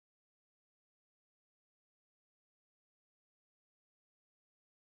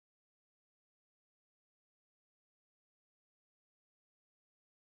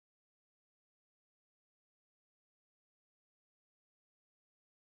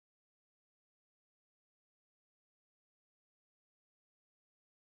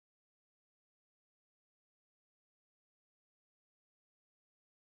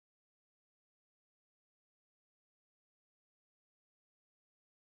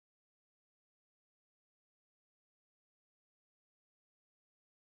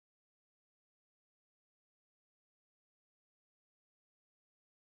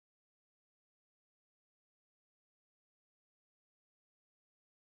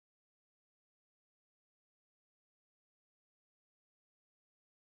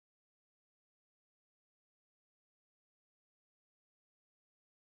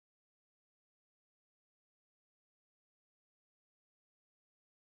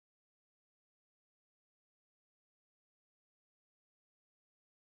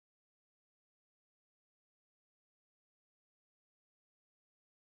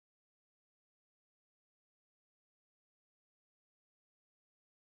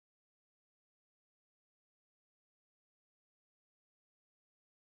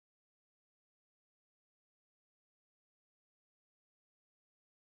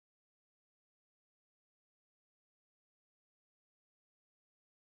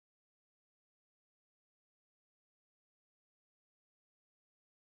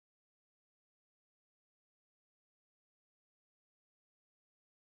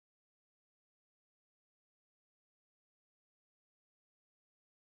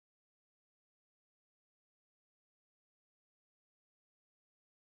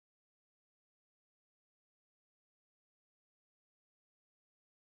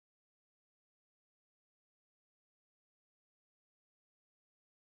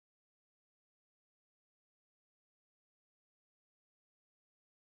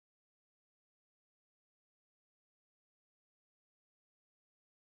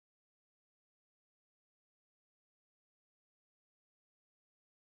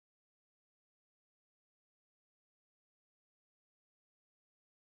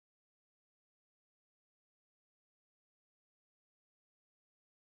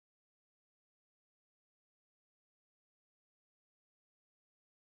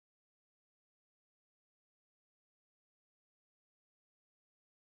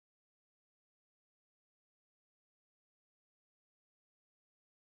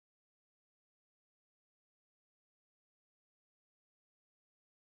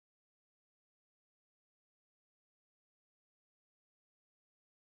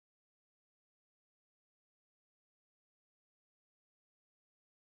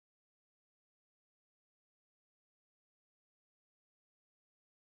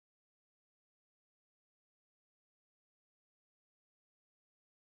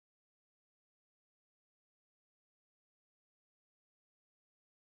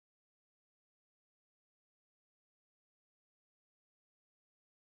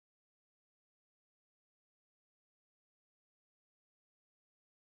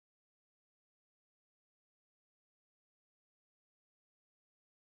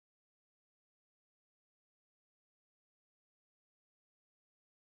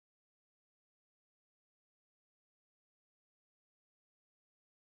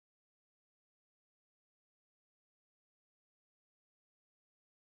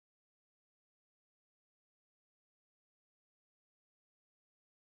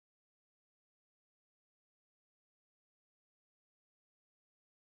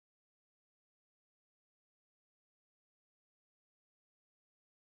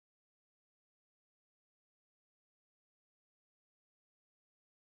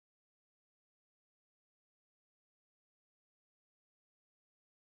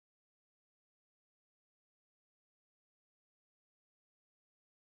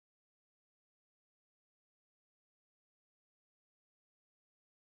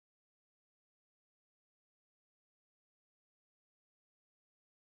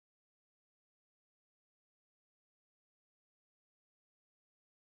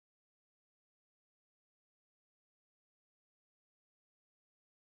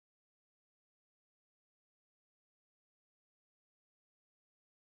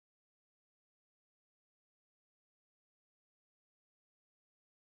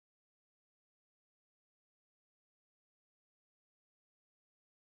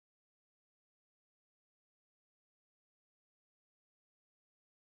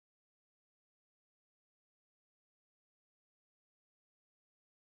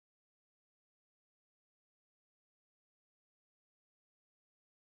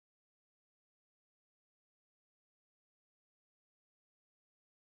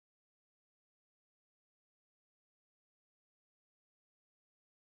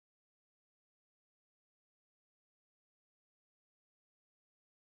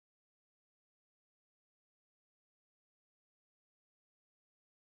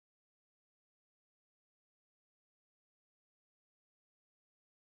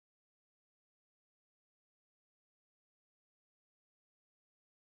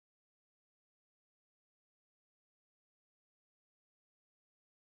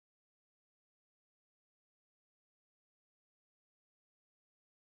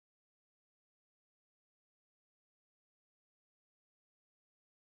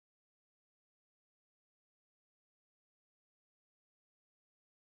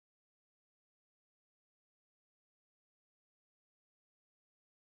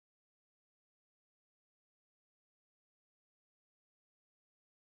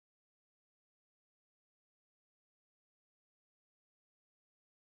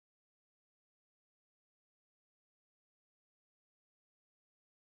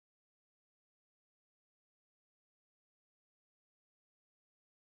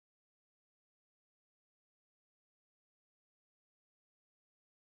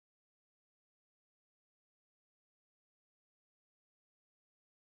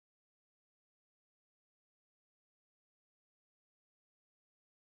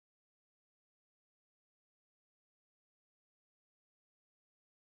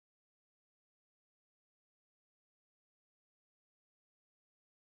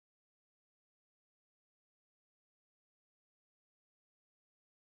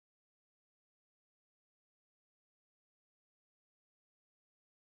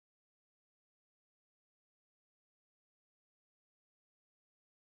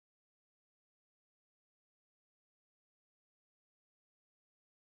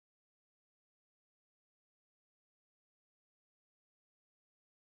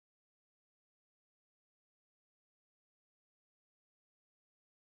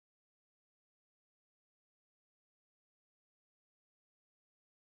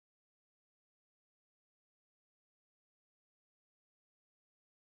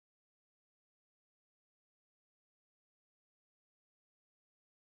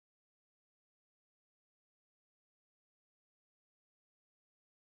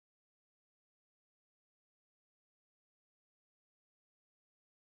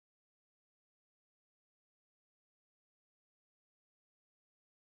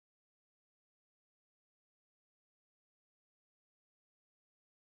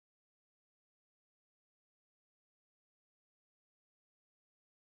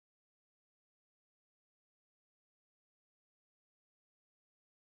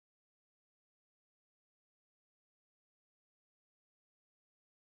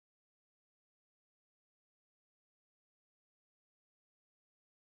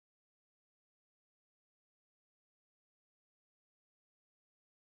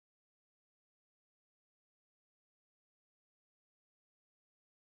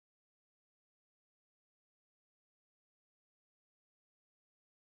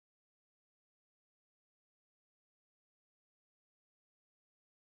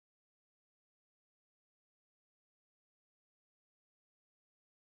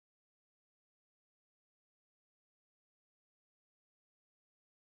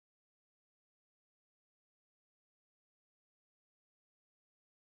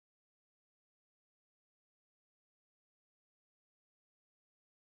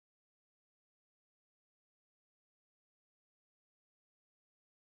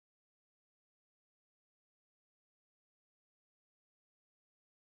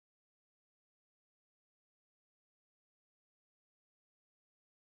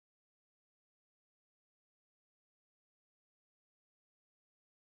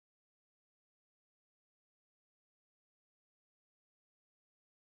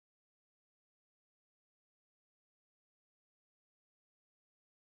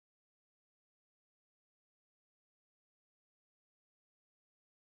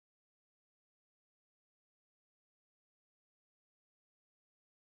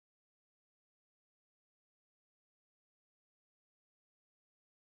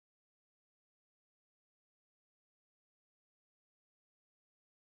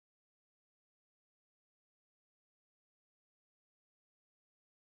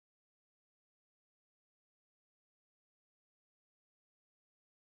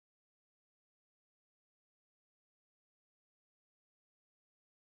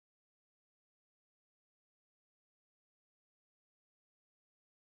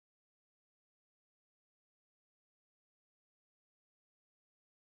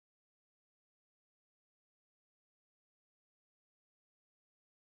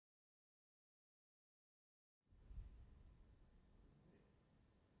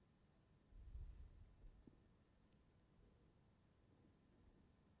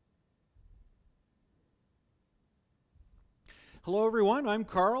Hello everyone, I'm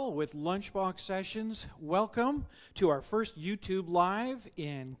Carl with Lunchbox Sessions. Welcome to our first YouTube Live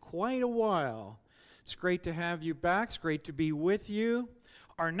in quite a while. It's great to have you back, it's great to be with you.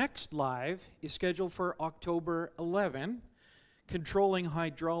 Our next live is scheduled for October 11, Controlling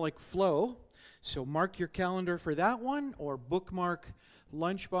Hydraulic Flow. So mark your calendar for that one or bookmark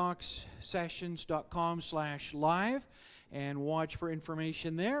lunchboxsessions.com/live and watch for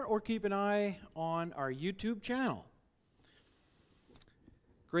information there, or keep an eye on our YouTube channel.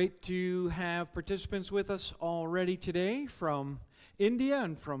 Great to have participants with us already today from India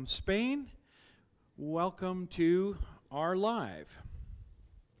and from Spain. Welcome to our live.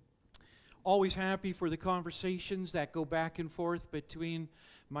 Always happy for the conversations that go back and forth between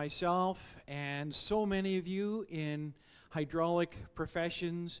myself and so many of you in hydraulic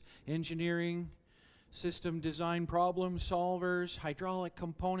professions, engineering, system design problem solvers, hydraulic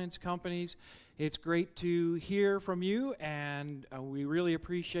components companies. It's great to hear from you, and we really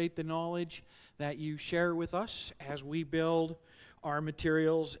appreciate the knowledge that you share with us as we build our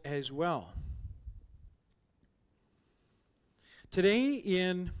materials as well. Today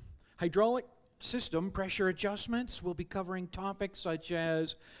in hydraulic system pressure adjustments, we'll be covering topics such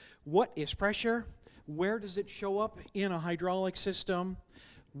as what is pressure, where does it show up in a hydraulic system,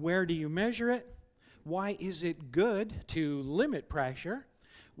 where do you measure it, why is it good to limit pressure?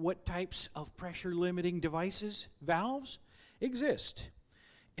 What types of pressure limiting devices, valves, exist?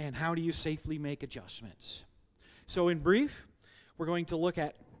 And how do you safely make adjustments? So in brief, we're going to look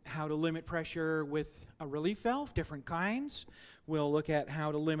at how to limit pressure with a relief valve, different kinds. We'll look at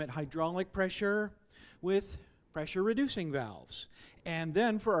how to limit hydraulic pressure with pressure reducing valves. And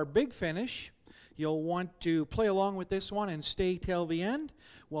then for our big finish, you'll want to play along with this one and stay till the end.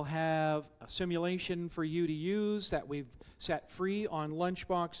 We'll have a simulation for you to use that we've set free on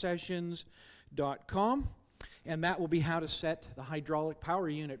lunchboxsessions.com, and that will be how to set the hydraulic power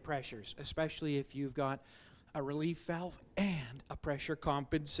unit pressures, especially if you've got a relief valve and a pressure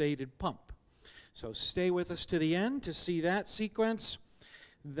compensated pump. So stay with us to the end to see that sequence.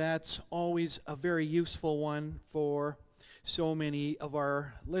 That's always a very useful one for so many of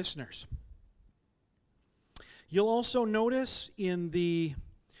our listeners. You'll also notice in the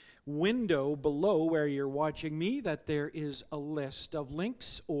window below where you're watching me that there is a list of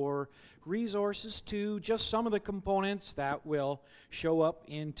links or resources to just some of the components that will show up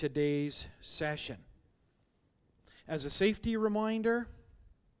in today's session. As a safety reminder,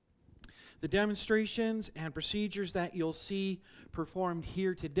 the demonstrations and procedures that you'll see performed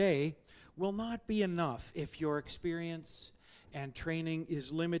here today will not be enough if your experience and training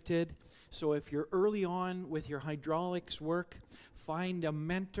is limited. So if you're early on with your hydraulics work, find a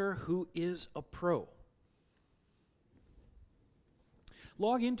mentor who is a pro.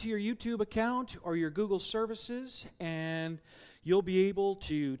 Log into your YouTube account or your Google services and you'll be able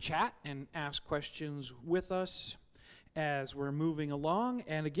to chat and ask questions with us as we're moving along.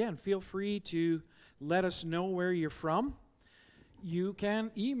 And again, feel free to let us know where you're from. You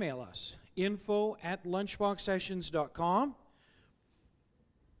can email us, info@lunchboxsessions.com.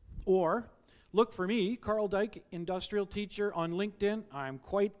 Or look for me, Carl Dyke, industrial teacher, on LinkedIn. I'm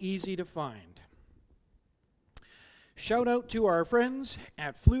quite easy to find. Shout out to our friends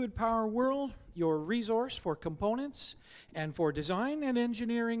at Fluid Power World, your resource for components and for design and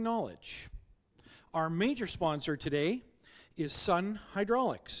engineering knowledge. Our major sponsor today is Sun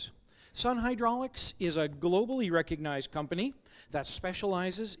Hydraulics. Sun Hydraulics is a globally recognized company that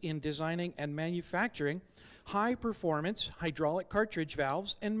specializes in designing and manufacturing high-performance hydraulic cartridge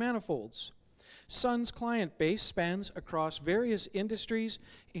valves and manifolds. Sun's client base spans across various industries,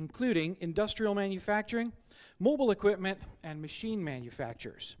 including industrial manufacturing, mobile equipment, and machine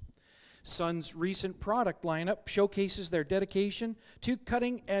manufacturers. Sun's recent product lineup showcases their dedication to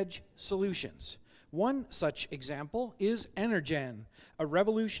cutting-edge solutions. One such example is Energen, a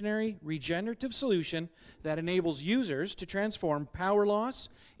revolutionary regenerative solution that enables users to transform power loss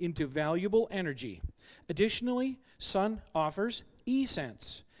into valuable energy. Additionally, Sun offers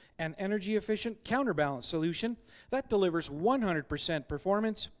eSense, an energy-efficient counterbalance solution that delivers 100%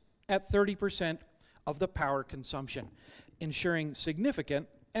 performance at 30% of the power consumption, ensuring significant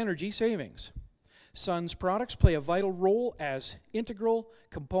energy savings. Sun's products play a vital role as integral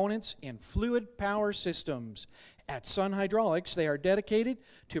components in fluid power systems. At Sun Hydraulics, they are dedicated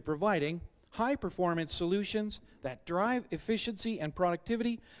to providing high-performance solutions that drive efficiency and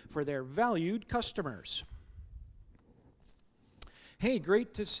productivity for their valued customers. Hey,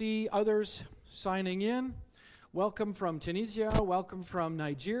 great to see others signing in. Welcome from Tunisia, welcome from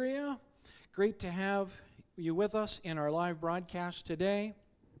Nigeria. Great to have you with us in our live broadcast today.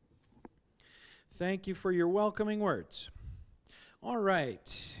 Thank you for your welcoming words. All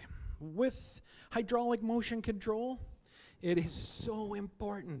right. With hydraulic motion control, it is so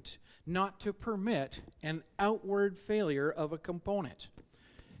important not to permit an outward failure of a component.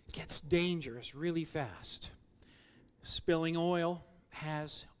 It gets dangerous really fast. Spilling oil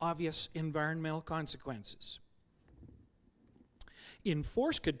has obvious environmental consequences. In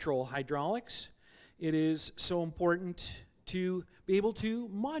force control hydraulics, it is so important to be able to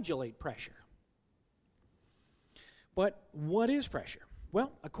modulate pressure. But what is pressure?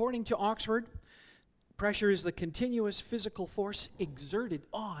 Well, according to Oxford, pressure is the continuous physical force exerted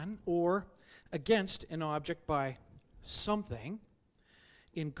on or against an object by something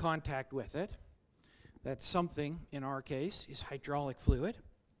in contact with it. That something, in our case, is hydraulic fluid.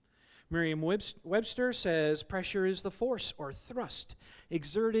 Merriam-Webster says pressure is the force or thrust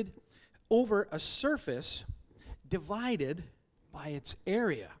exerted over a surface divided by its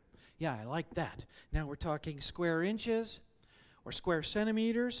area. Yeah, I like that. Now we're talking square inches or square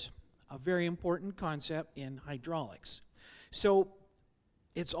centimeters, a very important concept in hydraulics. So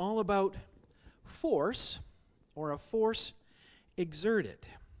it's all about force or a force exerted.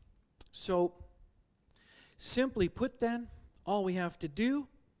 So simply put then, all we have to do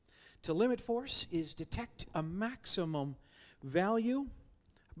to limit force is detect a maximum value,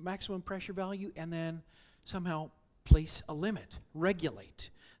 maximum pressure value, and then somehow place a limit, regulate.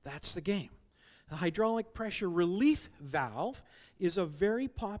 That's the game. The hydraulic pressure relief valve is a very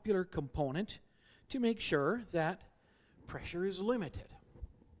popular component to make sure that pressure is limited.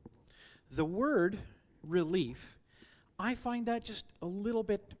 The word relief, I find that just a little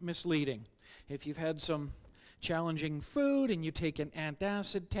bit misleading. If you've had some challenging food and you take an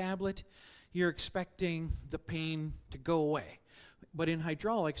antacid tablet, you're expecting the pain to go away. But in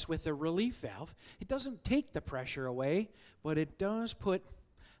hydraulics, with a relief valve, it doesn't take the pressure away, but it does put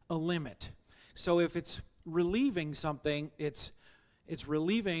a limit. So if it's relieving something, it's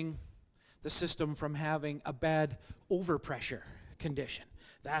relieving the system from having a bad overpressure condition.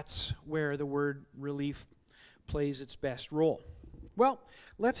 That's where the word relief plays its best role. Well,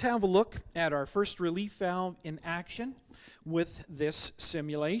 let's have a look at our first relief valve in action with this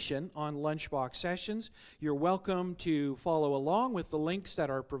simulation on Lunchbox Sessions. You're welcome to follow along with the links that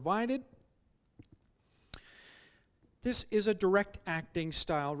are provided. This is a direct acting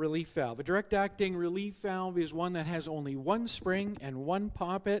style relief valve. A direct acting relief valve is one that has only one spring and one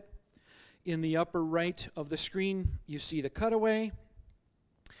poppet. In the upper right of the screen, you see the cutaway.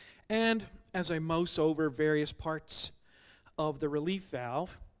 And as I mouse over various parts of the relief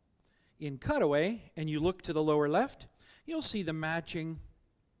valve in cutaway, and you look to the lower left, you'll see the matching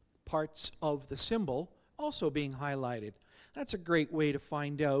parts of the symbol also being highlighted. That's a great way to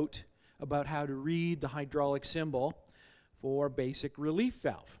find out about how to read the hydraulic symbol for basic relief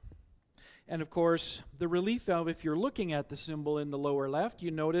valve. And of course, the relief valve, if you're looking at the symbol in the lower left,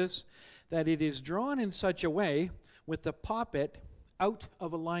 you notice that it is drawn in such a way with the poppet out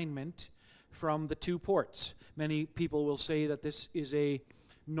of alignment from the two ports. Many people will say that this is a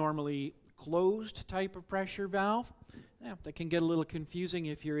normally closed type of pressure valve. Yeah, that can get a little confusing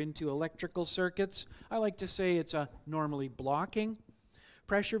if you're into electrical circuits. I like to say it's a normally blocking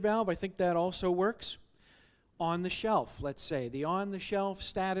pressure valve. I think that also works. On the shelf, let's say. The on-the-shelf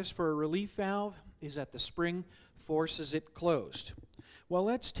status for a relief valve is that the spring forces it closed. Well,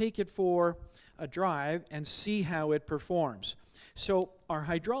 let's take it for a drive and see how it performs. So our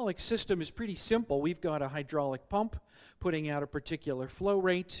hydraulic system is pretty simple. We've got a hydraulic pump putting out a particular flow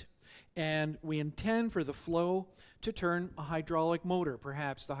rate, and we intend for the flow to turn a hydraulic motor.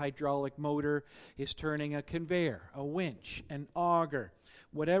 Perhaps the hydraulic motor is turning a conveyor, a winch, an auger,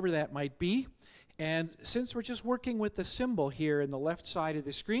 whatever that might be. And since we're just working with the symbol here in the left side of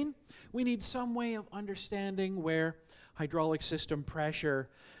the screen, we need some way of understanding where hydraulic system pressure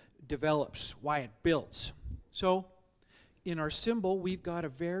develops, why it builds. So in our symbol, we've got a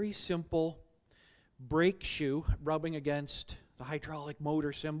very simple brake shoe rubbing against the hydraulic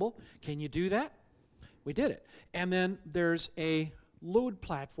motor symbol. Can you do that? We did it. And then there's a load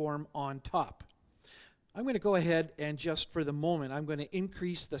platform on top. I'm going to go ahead and just for the moment, I'm going to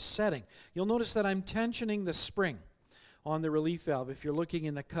increase the setting. You'll notice that I'm tensioning the spring on the relief valve if you're looking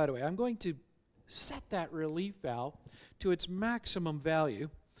in the cutaway. I'm going to set that relief valve to its maximum value.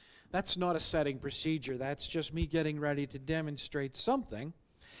 That's not a setting procedure. That's just me getting ready to demonstrate something.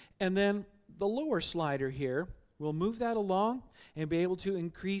 And then the lower slider here will move that along and be able to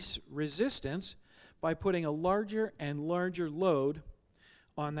increase resistance by putting a larger and larger load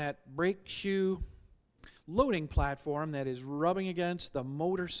on that brake shoe loading platform that is rubbing against the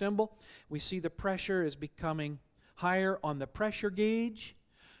motor symbol. We see the pressure is becoming higher on the pressure gauge,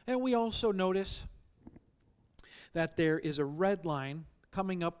 and we also notice that there is a red line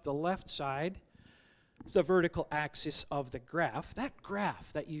coming up the left side, the vertical axis of the graph. That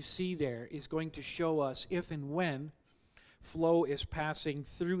graph that you see there is going to show us if and when flow is passing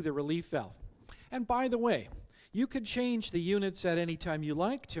through the relief valve. And by the way, you could change the units at any time you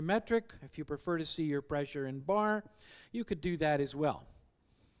like to metric. If you prefer to see your pressure in bar, you could do that as well.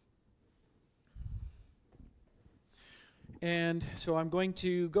 And so I'm going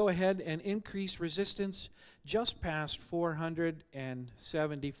to go ahead and increase resistance just past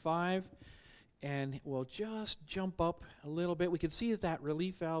 475, and we'll just jump up a little bit. We can see that that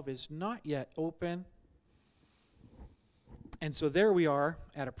relief valve is not yet open. And so there we are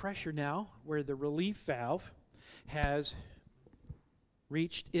at a pressure now where the relief valve has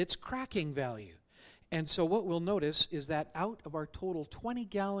reached its cracking value. And so what we'll notice is that out of our total 20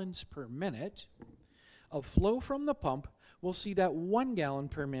 gallons per minute of flow from the pump, we'll see that 1 gallon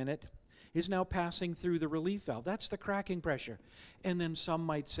per minute is now passing through the relief valve. That's the cracking pressure. And then some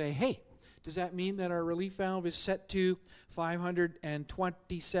might say, hey, does that mean that our relief valve is set to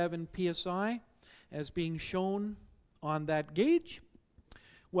 527 psi as being shown on that gauge?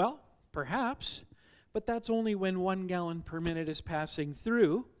 Well, perhaps, but that's only when 1 gallon per minute is passing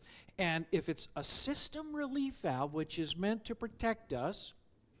through. And if it's a system relief valve, which is meant to protect us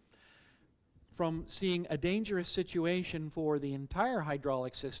from seeing a dangerous situation for the entire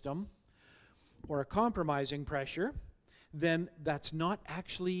hydraulic system or a compromising pressure, then that's not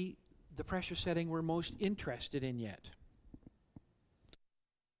actually the pressure setting we're most interested in yet.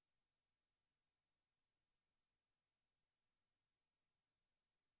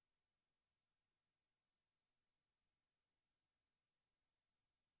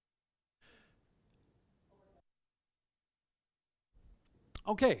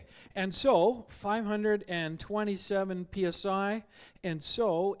 Okay, and so 527 psi, and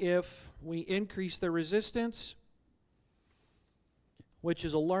so if we increase the resistance, which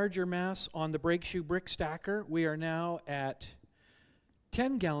is a larger mass on the brake shoe brick stacker, we are now at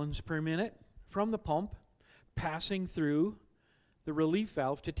 10 gallons per minute from the pump passing through the relief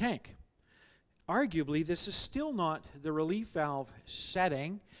valve to tank. Arguably, this is still not the relief valve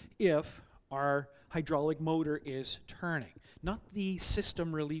setting if our hydraulic motor is turning, not the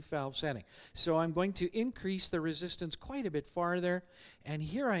system relief valve setting. So I'm going to increase the resistance quite a bit farther, and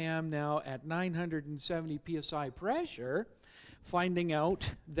here I am now at 970 psi pressure, finding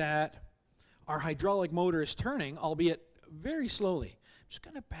out that our hydraulic motor is turning, albeit very slowly. I'm just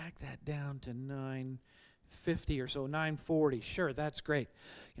going to back that down to 950 or so, 940. Sure, that's great.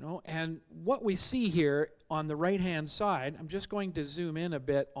 You know, and what we see here on the right-hand side, I'm just going to zoom in a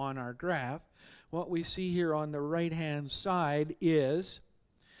bit on our graph. What we see here on the right-hand side is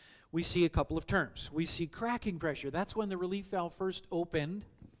we see a couple of terms. We see cracking pressure. That's when the relief valve first opened,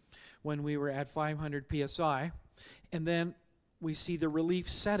 when we were at 500 psi. And then we see the relief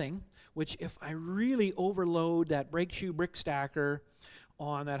setting, which if I really overload that brake shoe brick stacker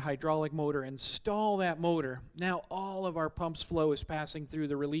on that hydraulic motor, install that motor, now all of our pump's flow is passing through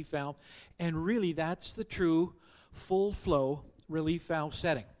the relief valve, and really that's the true full flow relief valve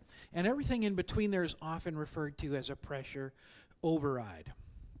setting. And everything in between there is often referred to as a pressure override.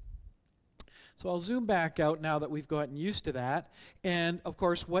 So I'll zoom back out now that we've gotten used to that. And of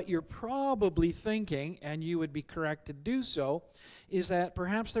course, what you're probably thinking, and you would be correct to do so, is that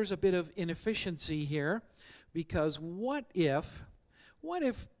perhaps there's a bit of inefficiency here, because what if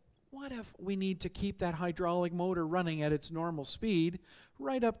we need to keep that hydraulic motor running at its normal speed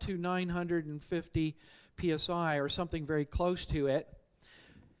right up to 950 psi or something very close to it?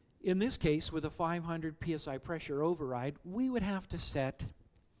 In this case, with a 500 psi pressure override, we would have to set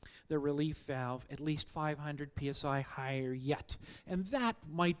the relief valve at least 500 psi higher yet. And that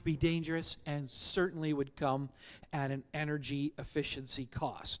might be dangerous and certainly would come at an energy efficiency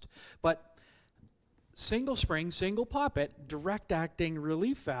cost. But single spring, single poppet, direct acting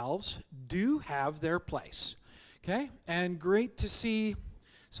relief valves do have their place. Okay? And great to see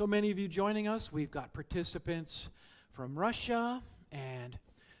so many of you joining us. We've got participants from Russia and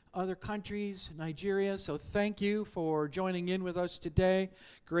other countries, Nigeria, so thank you for joining in with us today.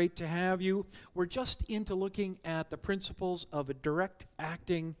 Great to have you. We're just into looking at the principles of a direct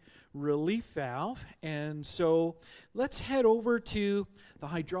acting relief valve, and so let's head over to the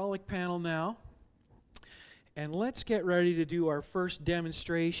hydraulic panel now, and let's get ready to do our first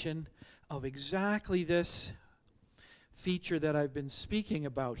demonstration of exactly this feature that I've been speaking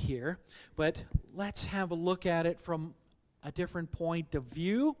about here, but let's have a look at it from a different point of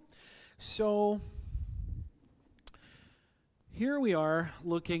view. So Here we are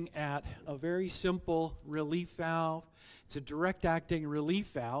looking at a very simple relief valve. It's a direct acting relief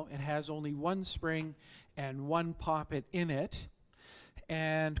valve. It has only one spring and one poppet in it.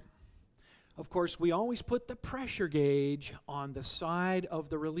 And of course, we always put the pressure gauge on the side of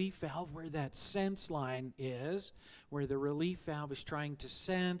the relief valve where that sense line is, where the relief valve is trying to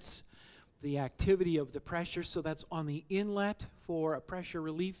sense the activity of the pressure. So that's on the inlet for a pressure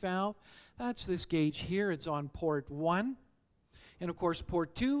relief valve. That's this gauge here. It's on port 1. And of course,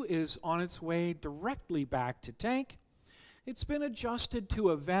 port 2 is on its way directly back to tank. It's been adjusted to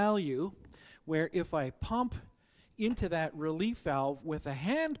a value where if I pump into that relief valve with a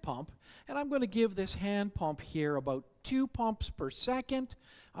hand pump, and I'm going to give this hand pump here about 2 pumps per second.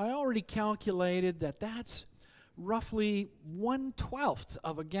 I already calculated that that's roughly 1/12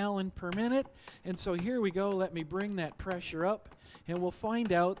 of a gallon per minute. And so here we go. Let me bring that pressure up, and we'll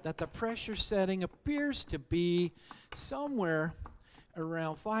find out that the pressure setting appears to be somewhere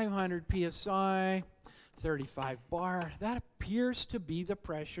around 500 psi, 35 bar. That appears to be the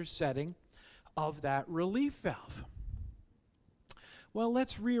pressure setting of that relief valve. Well,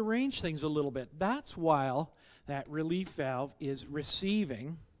 let's rearrange things a little bit. That's while that relief valve is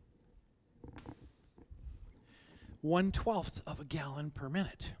receiving 1/12 of a gallon per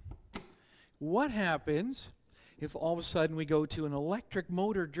minute. What happens if all of a sudden we go to an electric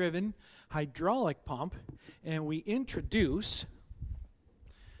motor driven hydraulic pump and we introduce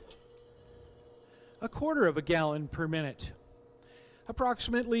 1/4 of a gallon per minute?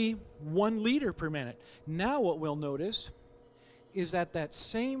 Approximately 1 liter per minute. Now what we'll notice is that that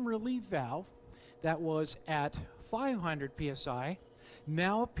same relief valve that was at 500 psi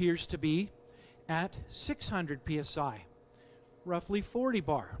now appears to be at 600 psi, roughly 40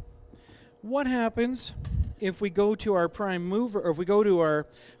 bar. What happens if we go to our prime mover, or if we go to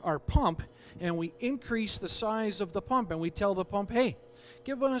our pump and we increase the size of the pump and we tell the pump, hey,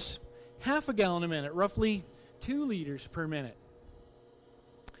 give us half a gallon a minute, roughly 2 liters per minute?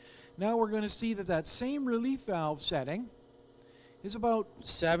 Now we're going to see that that same relief valve setting is about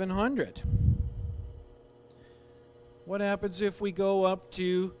 700. What happens if we go up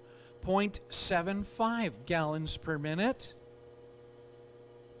to 0.75 gallons per minute,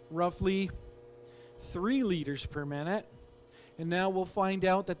 roughly 3 liters per minute? And now we'll find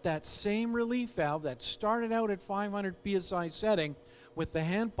out that that same relief valve that started out at 500 psi setting with the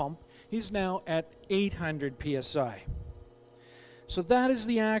hand pump is now at 800 psi. So that is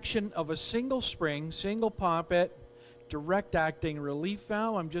the action of a single spring, single poppet, direct acting relief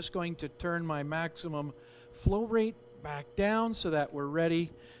valve. I'm just going to turn my maximum flow rate back down so that we're ready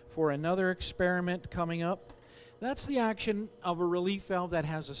for another experiment coming up. That's the action of a relief valve that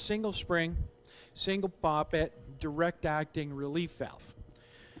has a single spring, single poppet, direct acting relief valve.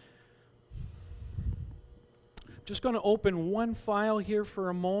 Just going to open one file here for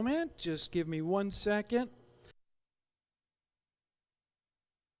a moment. Just give me 1 second.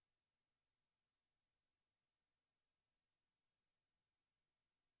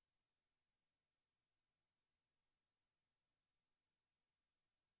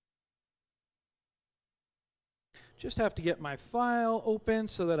 Just have to get my file open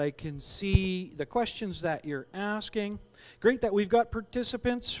so that I can see the questions that you're asking. Great that we've got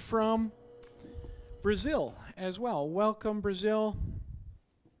participants from Brazil as well. Welcome, Brazil.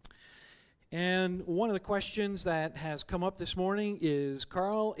 And one of the questions that has come up this morning is,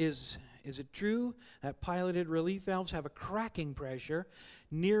 Carl, is it true that piloted relief valves have a cracking pressure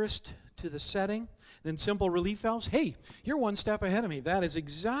nearest to the setting than simple relief valves? Hey, you're one step ahead of me. That is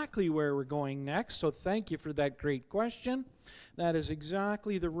exactly where we're going next, so thank you for that great question. That is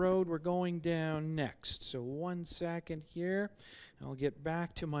exactly the road we're going down next. So 1 second here. I'll get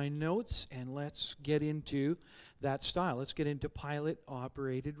back to my notes and let's get into that style. Let's get into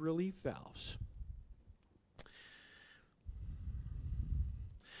pilot-operated relief valves.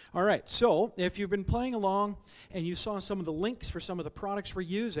 All right, so if you've been playing along and you saw some of the links for some of the products we're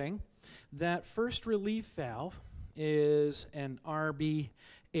using, that first relief valve is an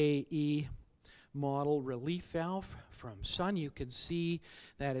RBAE model relief valve from Sun. You can see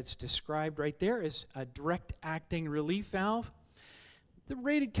that it's described right there as a direct acting relief valve. The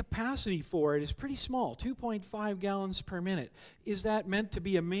rated capacity for it is pretty small, 2.5 gallons per minute. Is that meant to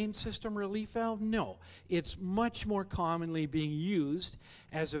be a main system relief valve? No. It's much more commonly being used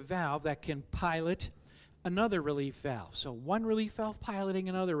as a valve that can pilot another relief valve. So one relief valve piloting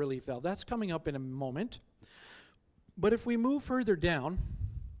another relief valve. That's coming up in a moment. But if we move further down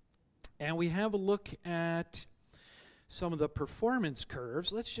and we have a look at some of the performance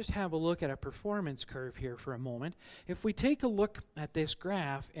curves. Let's just have a look at a performance curve here for a moment. If we take a look at this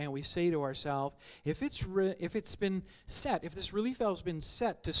graph and we say to ourselves, if this relief valve's been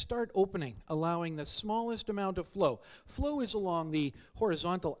set to start opening, allowing the smallest amount of flow. Flow is along the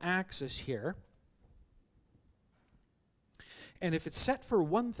horizontal axis here. And if it's set for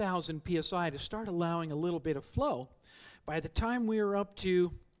 1,000 psi to start allowing a little bit of flow, by the time we are up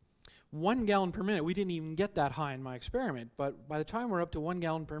to 1 gallon per minute, we didn't even get that high in my experiment, but by the time we're up to 1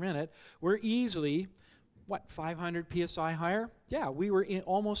 gallon per minute, we're easily, 500 psi higher? Yeah, we were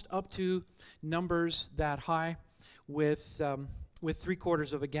almost up to numbers that high with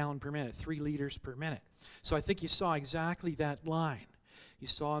 3/4 of a gallon per minute, 3 liters per minute. So I think you saw exactly that line. You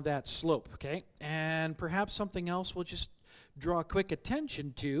saw that slope, okay? And perhaps something else we'll just draw quick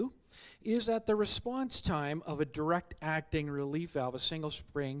attention to is that the response time of a direct acting relief valve, a single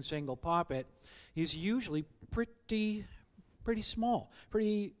spring, single poppet, is usually pretty small,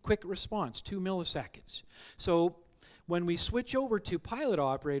 pretty quick response, 2 milliseconds. So when we switch over to pilot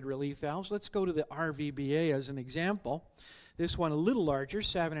operated relief valves, let's go to the RVBA as an example. This one a little larger,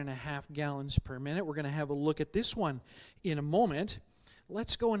 7.5 gallons per minute. We're going to have a look at this one in a moment.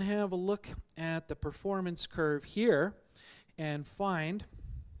 Let's go and have a look at the performance curve here and find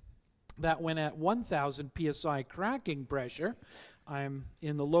that when at 1,000 psi cracking pressure, I'm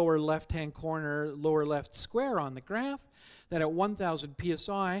in the lower left-hand corner, lower left square on the graph, that at 1,000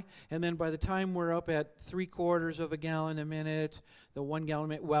 psi, and then by the time we're up at 3/4 of a gallon a minute, the 1 gallon a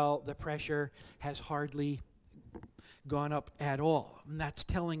minute, well, the pressure has hardly gone up at all. And that's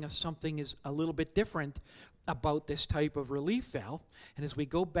telling us something is a little bit different about this type of relief valve. And as we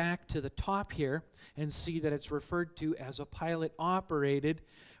go back to the top here and see that it's referred to as a pilot-operated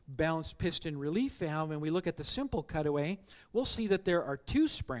balanced piston relief valve, and we look at the simple cutaway, we'll see that there are 2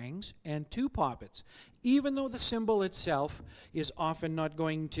 springs and 2 poppets. Even though the symbol itself is often not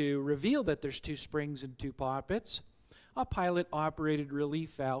going to reveal that there's 2 springs and 2 poppets, a pilot-operated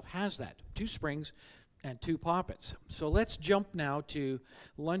relief valve has that, 2 springs and 2 poppets. So let's jump now to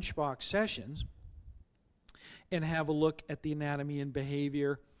lunchbox sessions and have a look at the anatomy and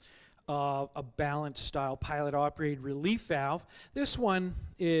behavior of a balanced style pilot operated relief valve. This one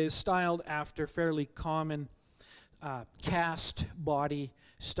is styled after fairly common cast body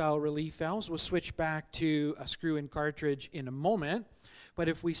style relief valves. We'll switch back to a screw-in cartridge in a moment, but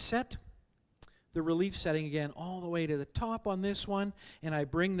if we set the relief setting again all the way to the top on this one, and I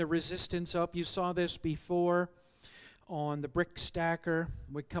bring the resistance up, you saw this before on the brick stacker.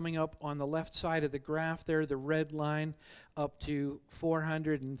 We're coming up on the left side of the graph there, the red line up to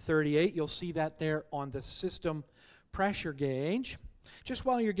 438. You'll see that there on the system pressure gauge. Just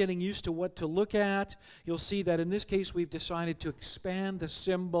while you're getting used to what to look at, you'll see that in this case we've decided to expand the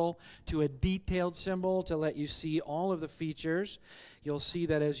symbol to a detailed symbol to let you see all of the features. You'll see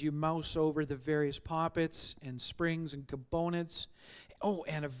that as you mouse over the various poppets and springs and components. Oh,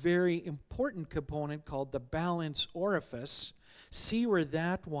 and a very important component called the balance orifice. See where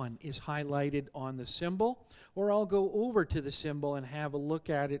that one is highlighted on the symbol, or I'll go over to the symbol and have a look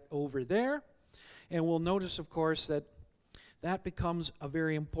at it over there. And we'll notice, of course, that that becomes a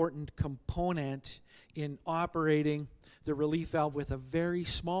very important component in operating the relief valve with a very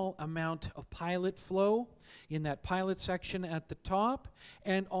small amount of pilot flow in that pilot section at the top,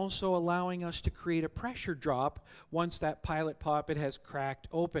 and also allowing us to create a pressure drop once that pilot poppet has cracked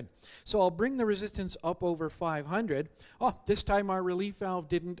open. So I'll bring the resistance up over 500. Oh, this time our relief valve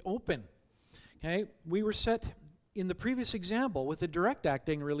didn't open. Okay, we were set in the previous example with a direct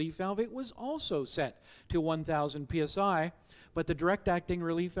acting relief valve. It was also set to 1,000 psi. But the direct acting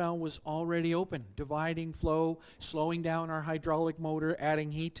relief valve was already open, dividing flow, slowing down our hydraulic motor,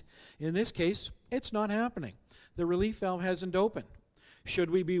 adding heat. In this case, it's not happening. The relief valve hasn't opened. Should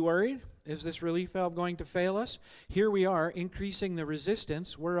we be worried? Is this relief valve going to fail us? Here we are increasing the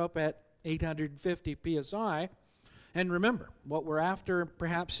resistance. We're up at 850 psi. And remember, what we're after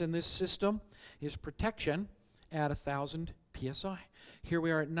perhaps in this system is protection at 1,000 psi. Here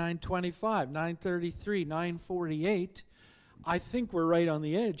we are at 925, 933, 948. I think we're right on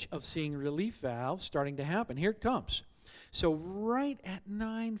the edge of seeing relief valves starting to happen. Here it comes. So right at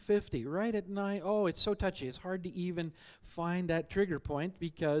 950, right at 9, oh, it's so touchy. It's hard to even find that trigger point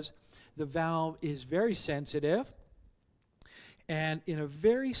because the valve is very sensitive. And in a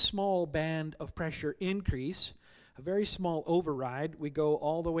very small band of pressure increase, a very small override, we go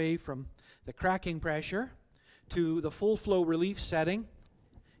all the way from the cracking pressure to the full flow relief setting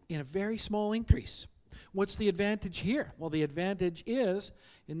in a very small increase. What's the advantage here? Well, the advantage is,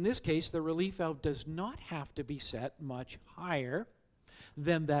 in this case, the relief valve does not have to be set much higher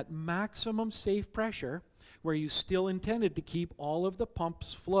than that maximum safe pressure where you still intended to keep all of the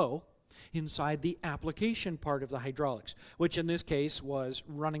pump's flow inside the application part of the hydraulics, which in this case was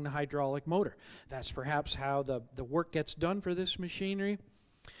running the hydraulic motor. That's perhaps how the work gets done for this machinery,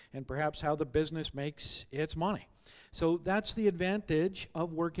 and perhaps how the business makes its money. So that's the advantage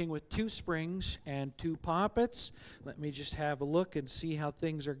of working with 2 springs and 2 poppets. Let me just have a look and see how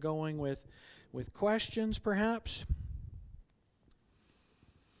things are going with questions, perhaps.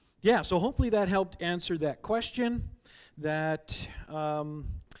 Yeah, so hopefully that helped answer that question, that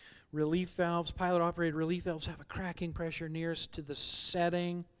relief valves, pilot-operated relief valves have a cracking pressure nearest to the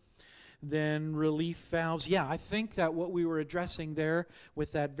setting. Then relief valves, yeah, I think that what we were addressing there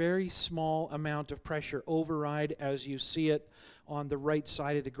with that very small amount of pressure override as you see it on the right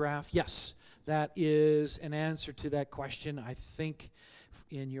side of the graph, yes, that is an answer to that question, I think,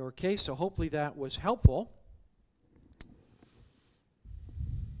 in your case. So hopefully that was helpful.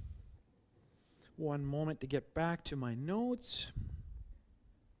 One moment to get back to my notes.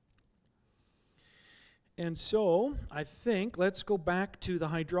 And so, I think, let's go back to the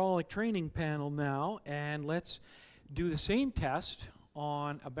hydraulic training panel now, and let's do the same test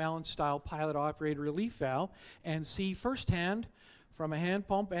on a balanced style pilot-operated relief valve and see firsthand from a hand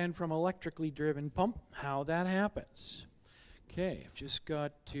pump and from electrically driven pump how that happens. Okay, I've just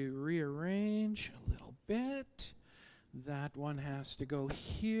got to rearrange a little bit. That one has to go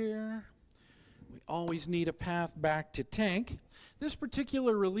here. We always need a path back to tank. This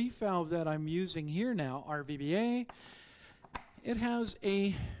particular relief valve that I'm using here now, RVBA, it has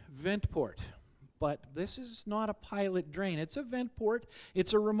a vent port, but this is not a pilot drain. It's a vent port.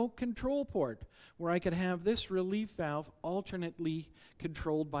 It's a remote control port where I could have this relief valve alternately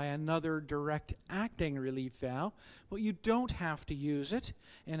controlled by another direct acting relief valve, but you don't have to use it,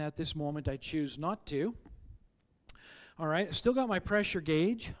 and at this moment I choose not to. All right, I've still got my pressure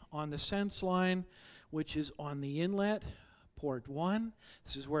gauge on the sense line, which is on the inlet, port 1.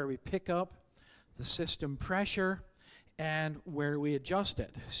 This is where we pick up the system pressure and where we adjust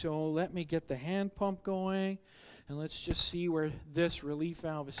it. So let me get the hand pump going, and let's just see where this relief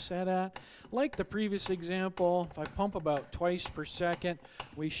valve is set at. Like the previous example, if I pump about twice per second,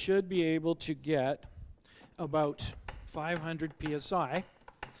 we should be able to get about 500 psi.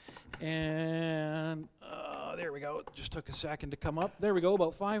 And there we go. It just took a second to come up. There we go.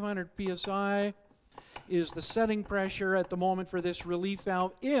 About 500 psi is the setting pressure at the moment for this relief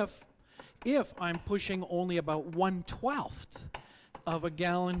valve if I'm pushing only about 1/12 of a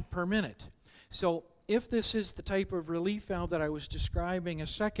gallon per minute. So if this is the type of relief valve that I was describing a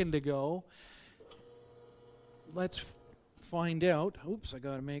second ago, let's find out. Oops, I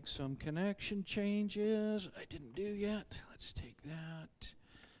got to make some connection changes I didn't do yet. Let's take that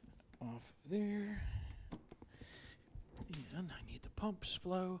off there. And I need the pumps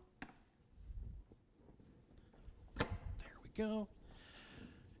flow. There we go.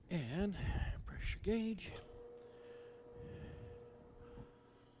 And pressure gauge.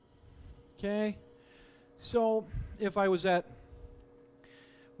 Okay. So if I was at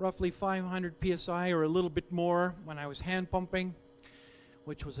roughly 500 psi or a little bit more when I was hand pumping,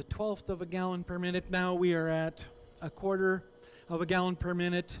 which was 1/12 of a gallon per minute, now we are at 1/4 of a gallon per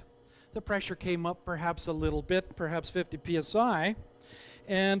minute. The pressure came up perhaps a little bit, perhaps 50 psi,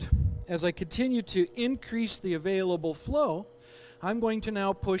 and as I continue to increase the available flow, I'm going to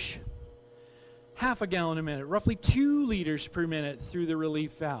now push half a gallon a minute, roughly 2 liters per minute through the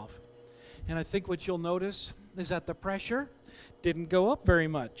relief valve. And I think what you'll notice is that the pressure didn't go up very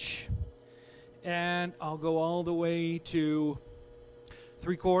much. And I'll go all the way to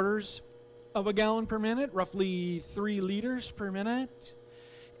 3/4 of a gallon per minute, roughly 3 liters per minute.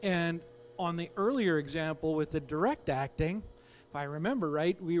 And on the earlier example with the direct acting, if I remember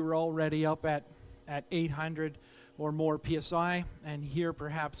right, we were already up at 800 or more psi, and here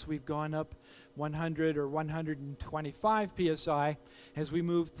perhaps we've gone up 100 or 125 psi as we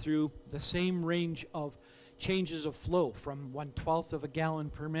move through the same range of changes of flow from 1/12 of a gallon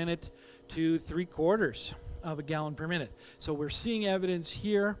per minute to 3/4 of a gallon per minute. So we're seeing evidence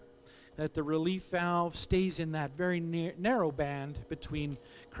here that the relief valve stays in that very narrow band between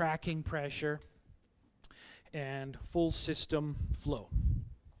cracking pressure and full system flow.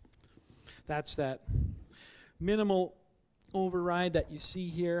 That's that minimal override that you see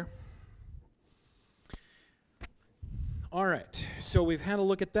here. All right, so we've had a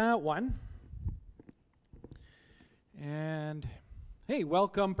look at that one. And hey,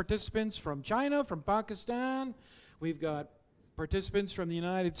 welcome participants from China, from Pakistan. We've got participants from the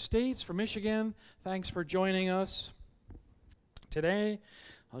United States, from Michigan. Thanks for joining us today.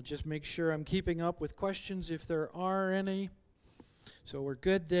 I'll just make sure I'm keeping up with questions if there are any. So we're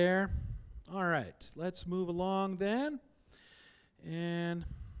good there. All right, let's move along then. And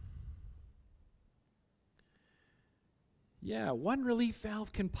yeah, one relief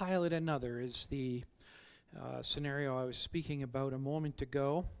valve can pilot another is the scenario I was speaking about a moment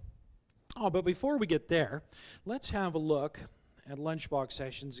ago. Oh, but before we get there, let's have a look at lunchbox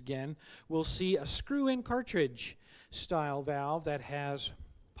sessions again. We'll see a screw-in cartridge style valve that has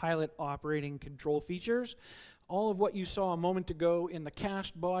pilot operating control features. All of what you saw a moment ago in the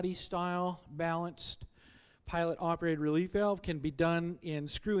cast body style balanced pilot operated relief valve can be done in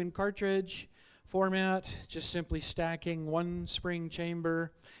screw-in cartridge format, just simply stacking one spring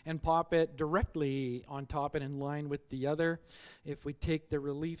chamber and pop it directly on top and in line with the other. If we take the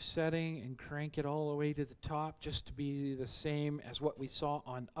relief setting and crank it all the way to the top just to be the same as what we saw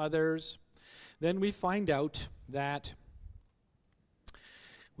on others, then we find out that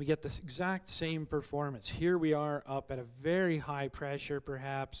we get this exact same performance. Here we are up at a very high pressure,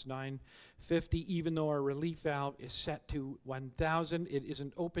 perhaps 950, even though our relief valve is set to 1000. It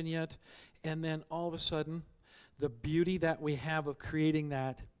isn't open yet. And then all of a sudden, the beauty that we have of creating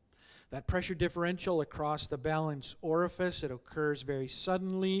that pressure differential across the balance orifice, it occurs very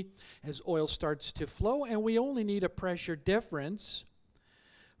suddenly as oil starts to flow, and we only need a pressure difference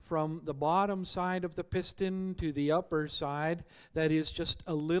from the bottom side of the piston to the upper side that is just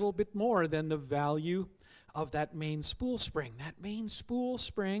a little bit more than the value of that main spool spring. That main spool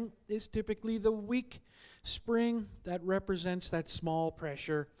spring is typically the weak spring that represents that small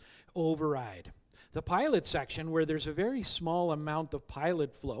pressure override. The pilot section, where there's a very small amount of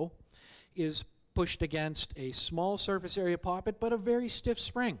pilot flow, is pushed against a small surface area poppet, but a very stiff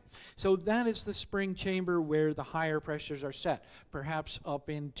spring. So that is the spring chamber where the higher pressures are set, perhaps up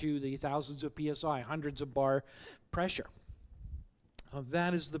into the thousands of psi, hundreds of bar pressure.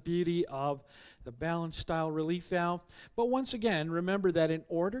 That is the beauty of the balance style relief valve. But once again, remember that in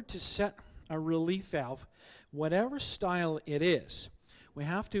order to set a relief valve, whatever style it is, we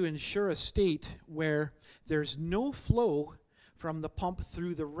have to ensure a state where there's no flow from the pump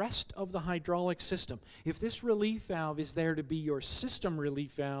through the rest of the hydraulic system. If this relief valve is there to be your system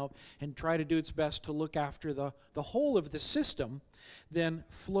relief valve and try to do its best to look after the whole of the system, then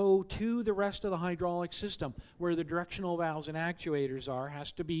flow to the rest of the hydraulic system, where the directional valves and actuators are,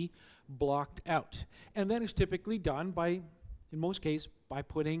 has to be blocked out. And that is typically done by, in most cases, by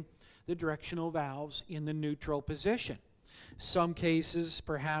putting the directional valves in the neutral position. Some cases,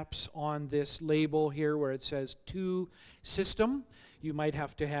 perhaps on this label here where it says to system, you might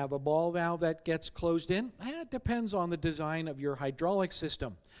have to have a ball valve that gets closed in. It depends on the design of your hydraulic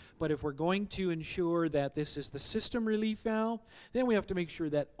system. But if we're going to ensure that this is the system relief valve, then we have to make sure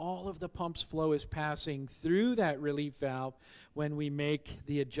that all of the pump's flow is passing through that relief valve when we make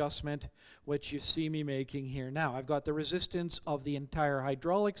the adjustment, which you see me making here now. I've got the resistance of the entire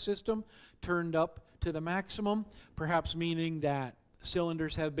hydraulic system turned up to the maximum, perhaps meaning that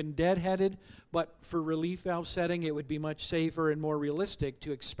cylinders have been deadheaded, but for relief valve setting it would be much safer and more realistic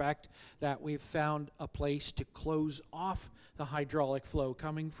to expect that we've found a place to close off the hydraulic flow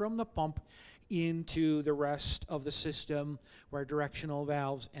coming from the pump into the rest of the system where directional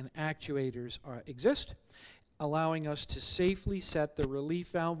valves and actuators exist, allowing us to safely set the relief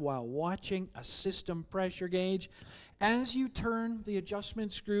valve while watching a system pressure gauge. As you turn the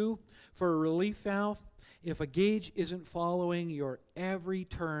adjustment screw for a relief valve, if a gauge isn't following your every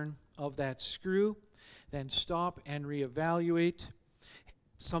turn of that screw, then stop and reevaluate.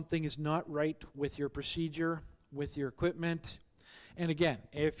 Something is not right with your procedure, with your equipment. And again,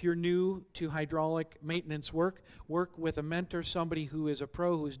 if you're new to hydraulic maintenance work with a mentor, somebody who is a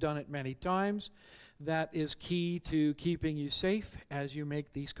pro who's done it many times. That is key to keeping you safe as you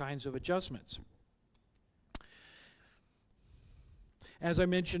make these kinds of adjustments. As I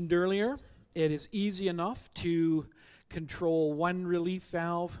mentioned earlier, it is easy enough to control one relief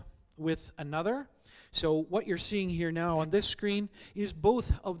valve with another. So what you're seeing here now on this screen is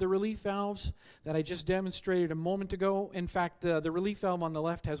both of the relief valves that I just demonstrated a moment ago. In fact, the relief valve on the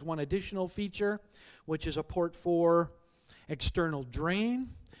left has one additional feature, which is a port 4 external drain.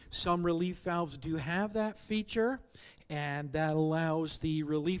 Some relief valves do have that feature, and that allows the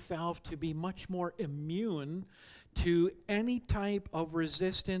relief valve to be much more immune to any type of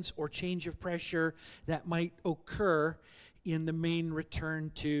resistance or change of pressure that might occur in the main return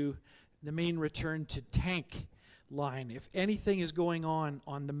to tank line. If anything is going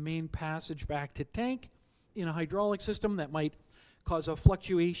on the main passage back to tank in a hydraulic system that might cause a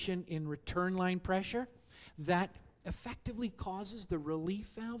fluctuation in return line pressure, that effectively causes the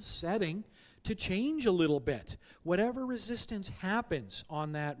relief valve setting to change a little bit. Whatever resistance happens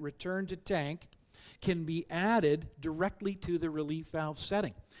on that return to tank, can be added directly to the relief valve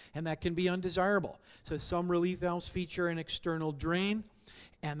setting, and that can be undesirable. So some relief valves feature an external drain,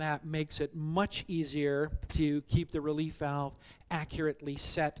 and that makes it much easier to keep the relief valve accurately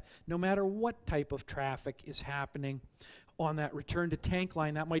set no matter what type of traffic is happening on that return to tank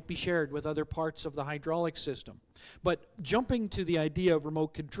line that might be shared with other parts of the hydraulic system. But jumping to the idea of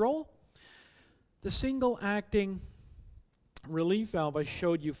remote control, the single acting relief valve I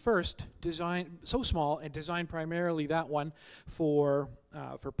showed you first, designed so small and designed primarily that one for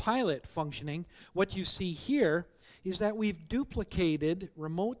pilot functioning. What you see here is that we've duplicated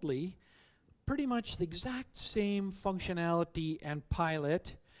remotely pretty much the exact same functionality and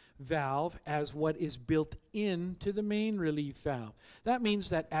pilot valve as what is built into the main relief valve. That means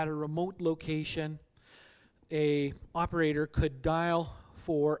that at a remote location, a operator could dial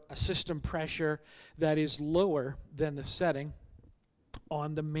for a system pressure that is lower than the setting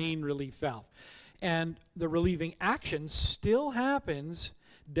on the main relief valve. And the relieving action still happens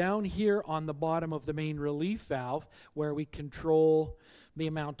down here on the bottom of the main relief valve, where we control the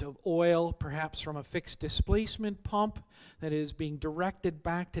amount of oil, perhaps from a fixed displacement pump that is being directed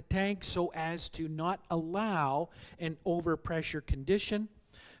back to tank so as to not allow an overpressure condition.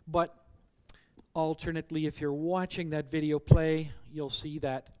 But alternately, if you're watching that video play, you'll see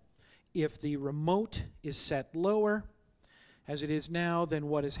that if the remote is set lower, as it is now, then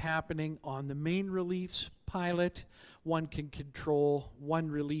what is happening on the main relief's pilot, one can control one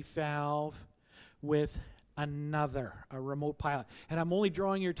relief valve with another, a remote pilot. And I'm only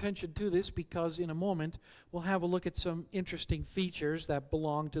drawing your attention to this because in a moment we'll have a look at some interesting features that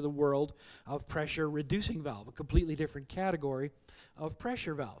belong to the world of pressure reducing valve, a completely different category of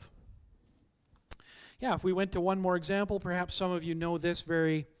pressure valve. Yeah, if we went to one more example, perhaps some of you know this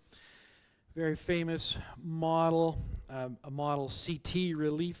very famous model, a model CT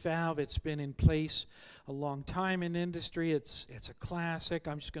relief valve. It's been in place a long time in industry. It's a classic.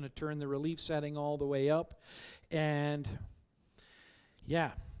 I'm just going to turn the relief setting all the way up. And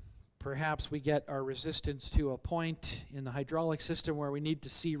yeah, perhaps we get our resistance to a point in the hydraulic system where we need to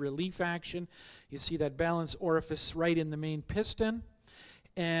see relief action. You see that balance orifice right in the main piston.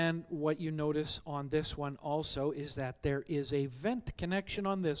 And what you notice on this one also is that there is a vent connection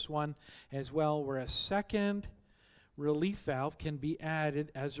on this one as well, where a second relief valve can be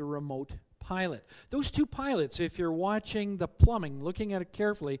added as a remote pilot. Those two pilots, if you're watching the plumbing, looking at it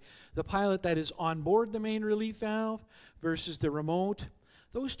carefully, the pilot that is on board the main relief valve versus the remote,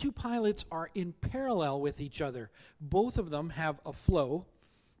 those two pilots are in parallel with each other. Both of them have a flow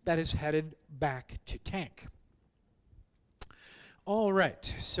that is headed back to tank. All right,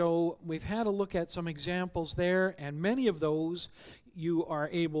 so we've had a look at some examples there, and many of those you are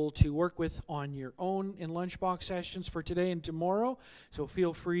able to work with on your own in lunchbox sessions for today and tomorrow, so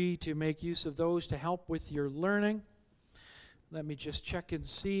feel free to make use of those to help with your learning. Let me just check and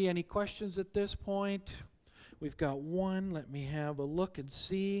see. Any questions at this point? We've got one. Let me have a look and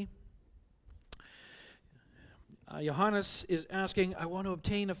see. Johannes is asking, I want to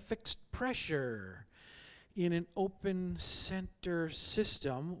obtain a fixed pressure in an open center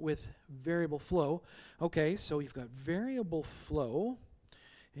system with variable flow. Okay, so you've got variable flow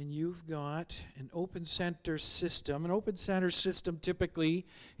and you've got an open center system. An open center system typically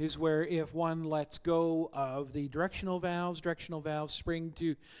is where if one lets go of the directional valves spring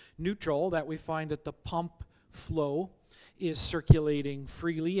to neutral, that we find that the pump flow is circulating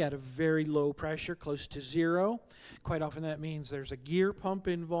freely at a very low pressure, close to zero. Quite often that means there's a gear pump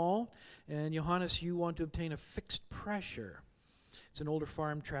involved. And Johannes, you want to obtain a fixed pressure. It's an older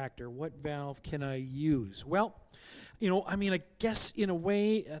farm tractor. What valve can I use? Well, you know, I mean, I guess in a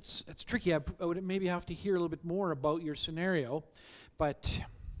way it's tricky. I would maybe have to hear a little bit more about your scenario. But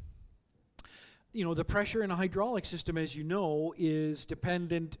you know, the pressure in a hydraulic system, as you know, is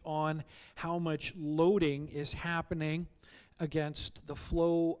dependent on how much loading is happening against the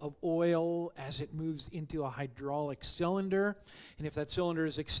flow of oil as it moves into a hydraulic cylinder. And if that cylinder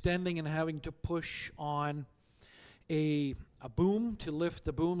is extending and having to push on a boom to lift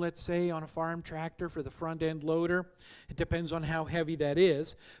the boom, let's say, on a farm tractor for the front end loader, it depends on how heavy that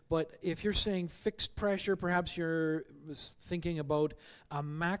is. But if you're saying fixed pressure, perhaps you're thinking about a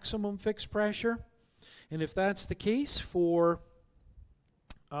maximum fixed pressure. And if that's the case for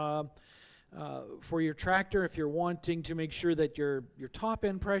your tractor, if you're wanting to make sure that your top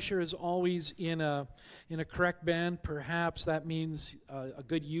end pressure is always in a correct band, perhaps that means a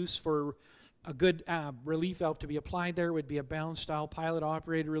good use for a good relief valve to be applied there would be a balanced style pilot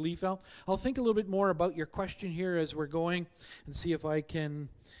operated relief valve. I'll think a little bit more about your question here as we're going and see if I can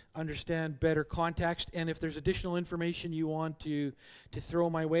understand better context. And if there's additional information you want to throw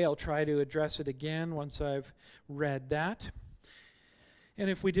my way, I'll try to address it again once I've read that. And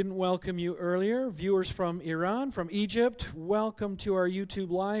if we didn't welcome you earlier, viewers from Iran, from Egypt, welcome to our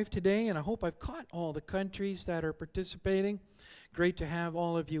YouTube Live today. And I hope I've caught all the countries that are participating. Great to have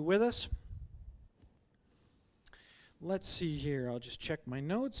all of you with us. Let's see here. I'll just check my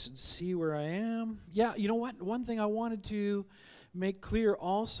notes and see where I am. Yeah, you know what? One thing I wanted to make clear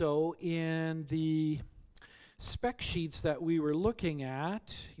also in the spec sheets that we were looking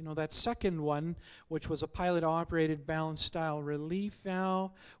at, you know, that second one, which was a pilot-operated balanced style relief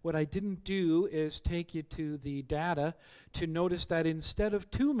valve, what I didn't do is take you to the data to notice that instead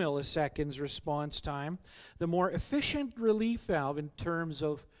of 2 milliseconds response time, the more efficient relief valve in terms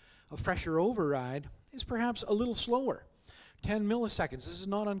of pressure override is perhaps a little slower, 10 milliseconds. This is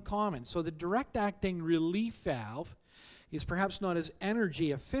not uncommon. So the direct-acting relief valve is perhaps not as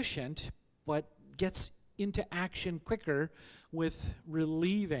energy efficient, but gets into action quicker with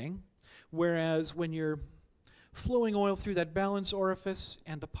relieving, whereas when you're flowing oil through that balance orifice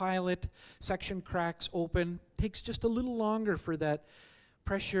and the pilot section cracks open, takes just a little longer for that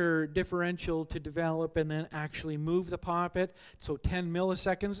pressure differential to develop and then actually move the poppet. So 10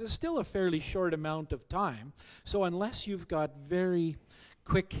 milliseconds is still a fairly short amount of time. So unless you've got very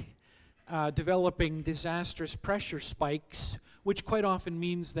quick developing disastrous pressure spikes, which quite often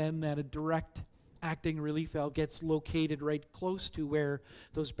means then that a direct acting relief valve gets located right close to where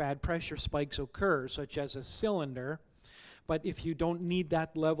those bad pressure spikes occur, such as a cylinder. But if you don't need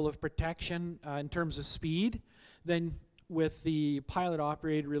that level of protection in terms of speed, then with the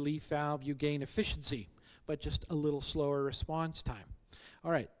pilot-operated relief valve, you gain efficiency, but just a little slower response time.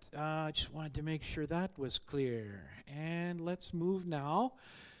 All right, I just wanted to make sure that was clear. And let's move now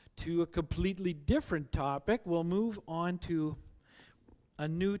to a completely different topic. We'll move on to a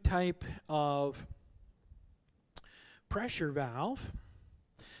new type of pressure valve.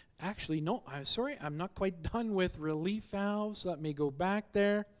 Actually, no, I'm sorry, I'm not quite done with relief valves. Let me go back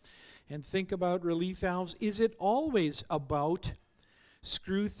there and think about relief valves. Is it always about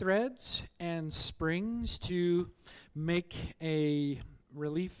screw threads and springs to make a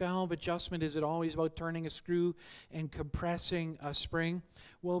relief valve adjustment? Is it always about turning a screw and compressing a spring?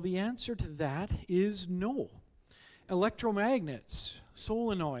 Well, the answer to that is no. Electromagnets,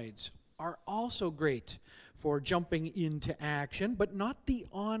 solenoids, are also great for jumping into action, but not the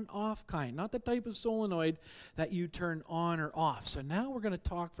on-off kind, not the type of solenoid that you turn on or off. So now we're going to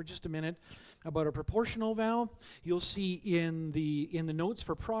talk for just a minute about a proportional valve. You'll see in the notes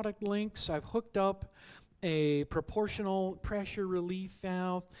for product links, I've hooked up a proportional pressure relief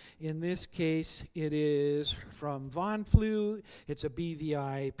valve. In this case, it is from Wandfluh. It's a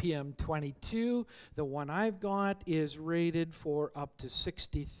BVI PM22. The one I've got is rated for up to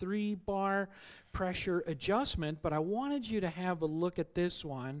 63 bar pressure adjustment, but I wanted you to have a look at this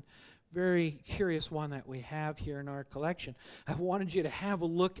one. Very curious one that we have here in our collection. I wanted you to have a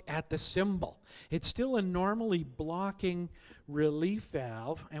look at the symbol. It's still a normally blocking relief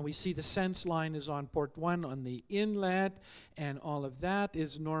valve, and we see the sense line is on port 1 on the inlet, and all of that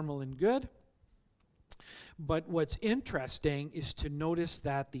is normal and good. But what's interesting is to notice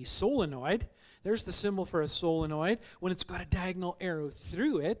that the solenoid, there's the symbol for a solenoid. When it's got a diagonal arrow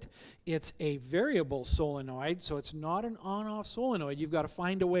through it, it's a variable solenoid, so it's not an on-off solenoid. You've got to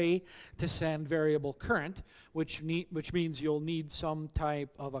find a way to send variable current, which means you'll need some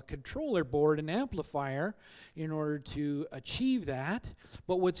type of a controller board and amplifier in order to achieve that.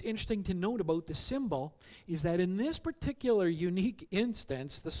 But what's interesting to note about the symbol is that in this particular unique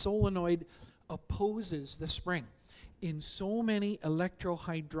instance, the solenoid opposes the spring. In so many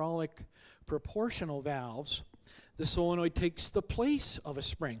electrohydraulic proportional valves, the solenoid takes the place of a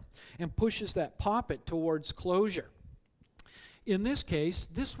spring and pushes that poppet towards closure. In this case,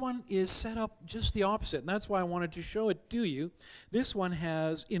 this one is set up just the opposite, and that's why I wanted to show it to you. This one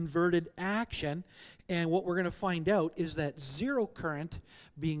has inverted action, and what we're going to find out is that zero current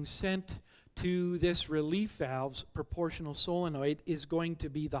being sent to this relief valve's proportional solenoid is going to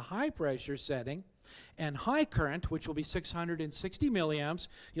be the high pressure setting, and high current, which will be 660 milliamps,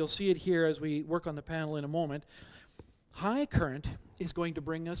 you'll see it here as we work on the panel in a moment, high current is going to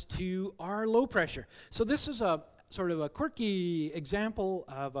bring us to our low pressure. So this is a sort of a quirky example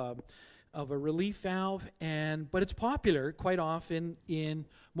of a relief valve, but it's popular quite often in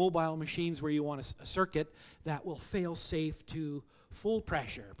mobile machines where you want a circuit that will fail safe to full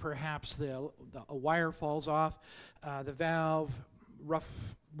pressure. Perhaps a wire falls off the valve,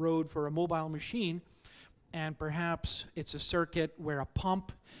 rough road for a mobile machine, and perhaps it's a circuit where a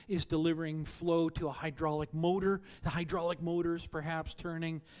pump is delivering flow to a hydraulic motor. The hydraulic motor is perhaps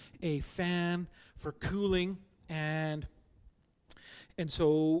turning a fan for cooling, and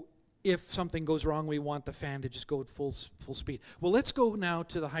so if something goes wrong, we want the fan to just go at full speed. Well, let's go now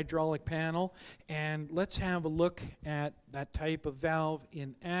to the hydraulic panel, and let's have a look at that type of valve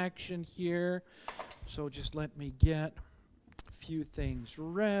in action here. So just let me get a few things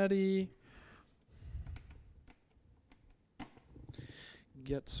ready.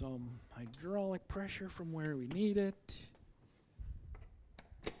 Get some hydraulic pressure from where we need it.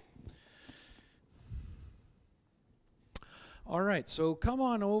 All right, so come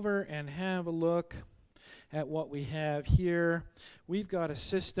on over and have a look at what we have here. We've got a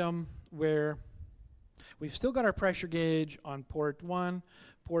system where we've still got our pressure gauge on port 1.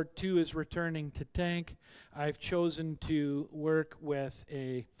 Port 2 is returning to tank. I've chosen to work with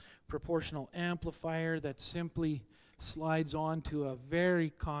a proportional amplifier that simply slides onto a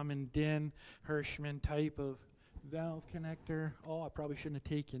very common DIN Hirschman type of valve connector. Oh, I probably shouldn't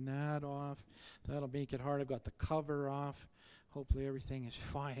have taken that off. That'll make it hard. I've got the cover off. Hopefully everything is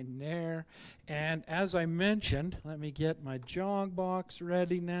fine there. And as I mentioned, let me get my jog box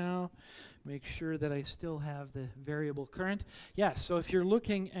ready now. Make sure that I still have the variable current. Yes, so if you're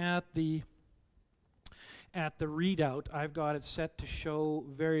looking at the readout, I've got it set to show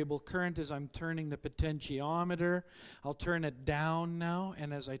variable current as I'm turning the potentiometer. I'll turn it down now,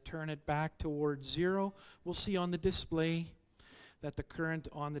 and as I turn it back towards 0, we'll see on the display that the current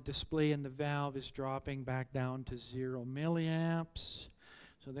on the display in the valve is dropping back down to 0 milliamps.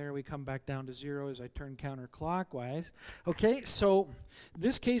 So there we come back down to 0 as I turn counterclockwise. Okay, so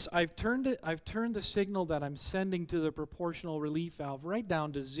this case I've turned the signal that I'm sending to the proportional relief valve right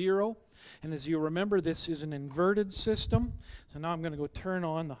down to 0. And as you remember, this is an inverted system. So now I'm going to go turn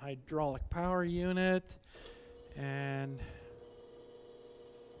on the hydraulic power unit. And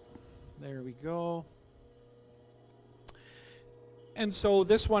there we go. And so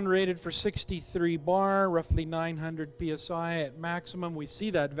this one rated for 63 bar, roughly 900 psi at maximum. We see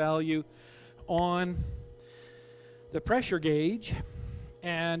that value on the pressure gauge,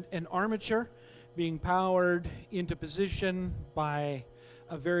 and an armature being powered into position by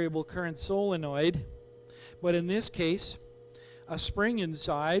a variable current solenoid. But in this case, a spring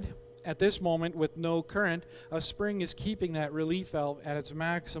inside, at this moment with no current, a spring is keeping that relief valve at its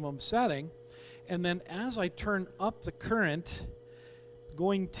maximum setting. And then as I turn up the current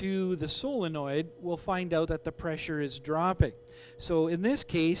going to the solenoid, we'll find out that the pressure is dropping. So in this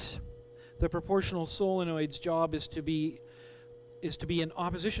case, the proportional solenoid's job is to be in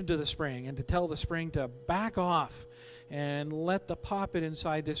opposition to the spring and to tell the spring to back off and let the poppet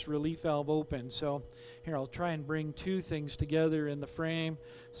inside this relief valve open. So here, I'll try and bring two things together in the frame.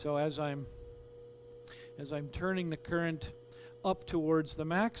 So as I'm turning the current up towards the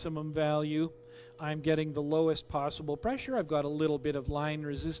maximum value, I'm getting the lowest possible pressure. I've got a little bit of line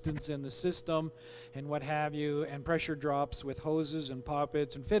resistance in the system and what have you, and pressure drops with hoses and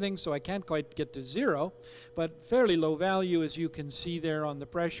poppets and fittings, so I can't quite get to 0, but fairly low value, as you can see there on the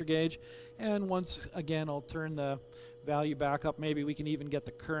pressure gauge. And once again, I'll turn the value back up. Maybe we can even get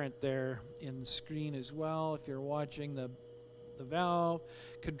the current there in the screen as well if you're watching the valve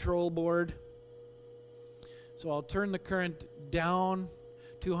control board. So I'll turn the current down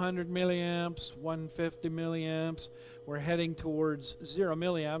 200 milliamps, 150 milliamps. We're heading towards 0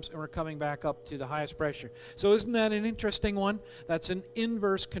 milliamps, and we're coming back up to the highest pressure. So isn't that an interesting one? That's an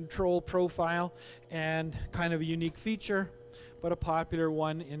inverse control profile and kind of a unique feature, but a popular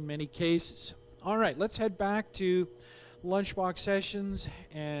one in many cases. All right, let's head back to Lunchbox Sessions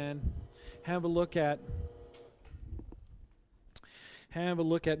and have a look at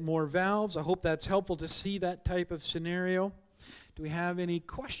more valves. I hope that's helpful to see that type of scenario. Do we have any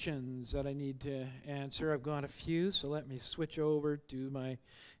questions that I need to answer? I've got a few, so let me switch over to my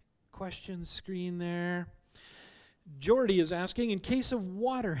questions screen there. Jordy is asking, in case of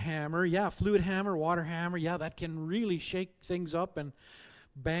water hammer, yeah, fluid hammer, water hammer, yeah, that can really shake things up and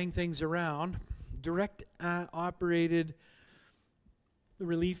bang things around. Direct operated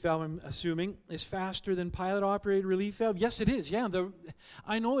relief valve, I'm assuming, is faster than pilot operated relief valve. Yes, it is. Yeah,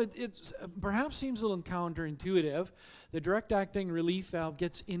 I know it perhaps seems a little counterintuitive. The direct acting relief valve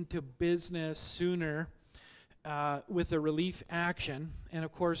gets into business sooner with a relief action. And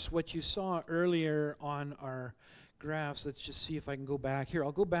of course, what you saw earlier on our graphs, let's just see if I can go back here.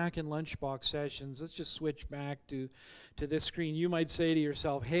 I'll go back in Lunchbox Sessions. Let's just switch back to this screen. You might say to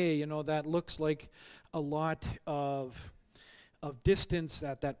yourself, hey, you know, that looks like a lot of of distance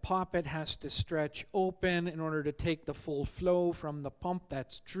that that poppet has to stretch open in order to take the full flow from the pump.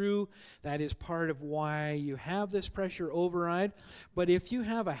 That's true. That is part of why you have this pressure override. But if you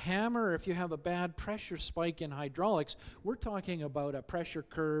have a hammer, or if you have a bad pressure spike in hydraulics, we're talking about a pressure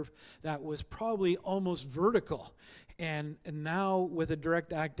curve that was probably almost vertical. And now with a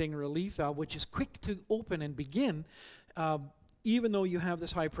direct acting relief valve, which is quick to open and begin, even though you have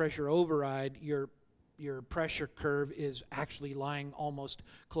this high pressure override, your pressure curve is actually lying almost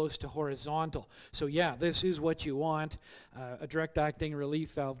close to horizontal. So yeah, this is what you want. A direct acting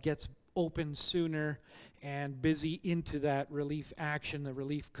relief valve gets open sooner and busy into that relief action, the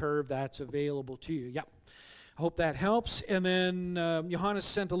relief curve that's available to you. Yeah. I hope that helps. And then Johannes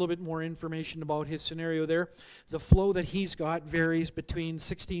sent a little bit more information about his scenario there. The flow that he's got varies between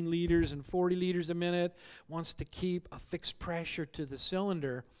 16 liters and 40 liters a minute. Wants to keep a fixed pressure to the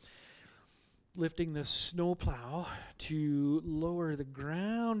cylinder. Lifting the snowplow to lower the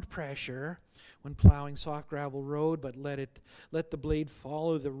ground pressure when plowing soft gravel road, but let the blade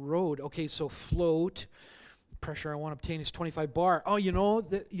follow the road. Okay, so float. Pressure I want to obtain is 25 bar. Oh, you know,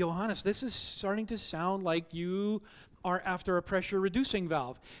 Johannes, this is starting to sound like you are after a pressure reducing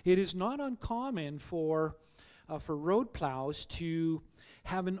valve. It is not uncommon for road plows to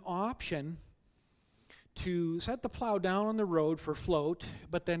have an option to set the plow down on the road for float,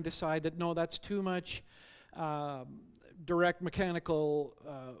 but then decide that no, that's too much direct mechanical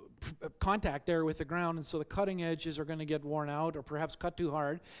contact there with the ground, and so the cutting edges are going to get worn out or perhaps cut too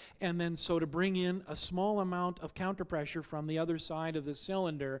hard, and then so to bring in a small amount of counter pressure from the other side of the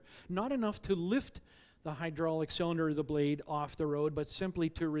cylinder, not enough to lift the hydraulic cylinder or the blade off the road, but simply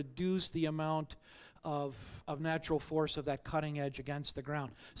to reduce the amount of natural force of that cutting edge against the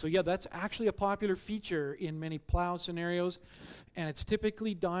ground. So yeah, that's actually a popular feature in many plow scenarios, and it's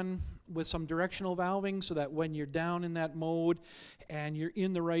typically done with some directional valving so that when you're down in that mode and you're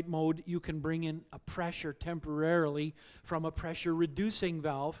in the right mode, you can bring in a pressure temporarily from a pressure reducing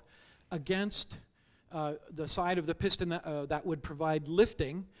valve against the side of the piston that would provide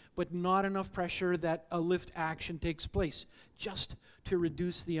lifting, but not enough pressure that a lift action takes place, just to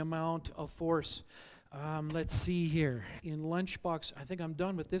reduce the amount of force. Let's see here. In Lunchbox, I think I'm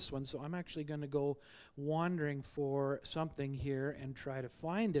done with this one, so I'm actually going to go wandering for something here and try to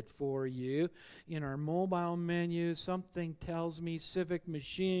find it for you. In our mobile menu, something tells me Civic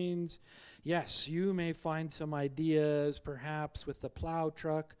Machines. Yes, you may find some ideas, perhaps with the plow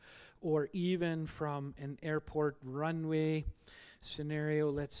truck, or even from an airport runway scenario.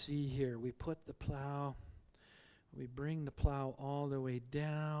 Let's see here. We put the plow, we bring the plow all the way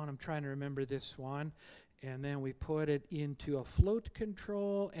down. I'm trying to remember this one. And then we put it into a float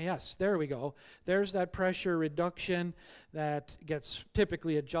control. Yes, there we go. There's that pressure reduction that gets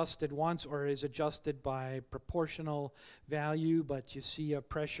typically adjusted once or is adjusted by proportional value, but you see a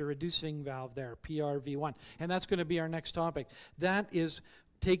pressure reducing valve there, PRV1. And that's going to be our next topic. That is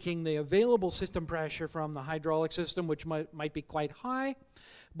taking the available system pressure from the hydraulic system, which might be quite high,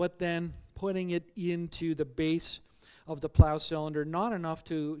 but then putting it into the base of the plow cylinder, not enough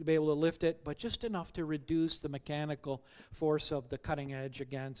to be able to lift it, but just enough to reduce the mechanical force of the cutting edge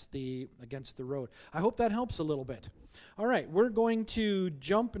against the road. I hope that helps a little bit. All right, we're going to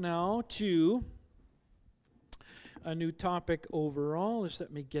jump now to a new topic overall. Just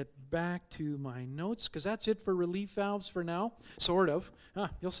let me get back to my notes, because that's it for relief valves for now, sort of.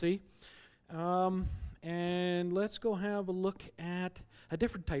 You'll see. And let's go have a look at a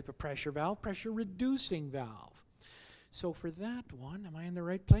different type of pressure valve, pressure reducing valve. So for that one, am I in the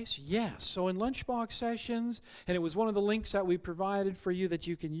right place? Yes. So in Lunchbox sessions, and it was one of the links that we provided for you that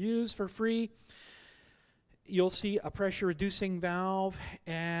you can use for free, you'll see a pressure reducing valve.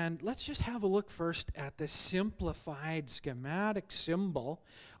 And let's just have a look first at the simplified schematic symbol.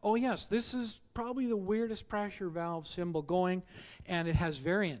 Oh yes, this is probably the weirdest pressure valve symbol going, and it has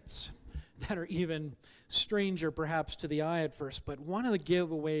variants that are even stranger perhaps to the eye at first. But one of the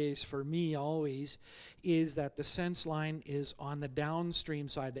giveaways for me always is that the sense line is on the downstream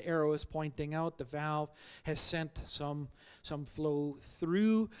side. The arrow is pointing out. The valve has sent some flow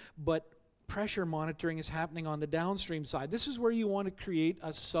through, but pressure monitoring is happening on the downstream side. This is where you want to create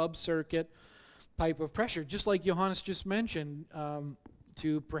a sub-circuit type of pressure, just like Johannes just mentioned,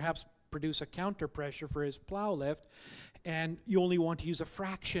 to perhaps produce a counter pressure for his plow lift, and you only want to use a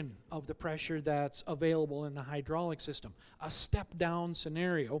fraction of the pressure that's available in the hydraulic system, a step-down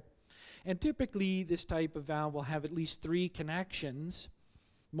scenario. And typically this type of valve will have at least 3 connections.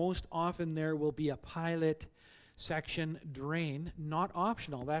 Most often there will be a pilot section drain, not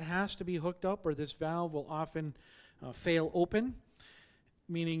optional. That has to be hooked up or this valve will often fail open.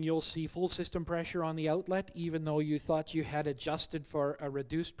 meaning you'll see full system pressure on the outlet even though you thought you had adjusted for a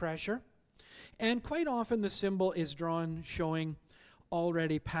reduced pressure. And quite often the symbol is drawn showing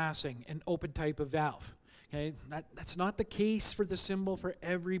already passing an open type of valve. Okay, that's not the case for the symbol for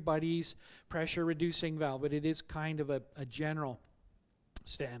everybody's pressure reducing valve, but it is kind of a general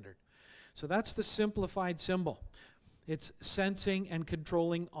standard. So that's the simplified symbol. It's sensing and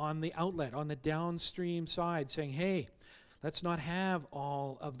controlling on the outlet, on the downstream side, saying, hey, let's not have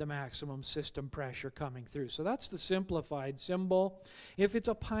all of the maximum system pressure coming through. So that's the simplified symbol. If it's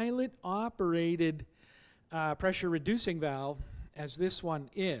a pilot-operated pressure reducing valve, as this one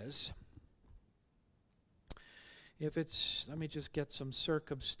is, if it's, let me just get some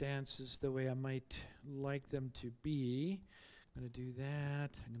circumstances the way I might like them to be. I'm going to do that,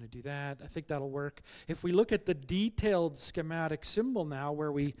 I'm going to do that. I think that'll work. If we look at the detailed schematic symbol now,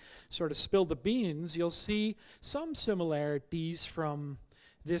 where we sort of spill the beans, you'll see some similarities from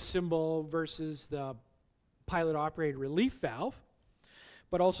this symbol versus the pilot-operated relief valve,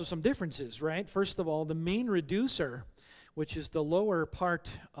 but also some differences, right? First of all, the main reducer, which is the lower part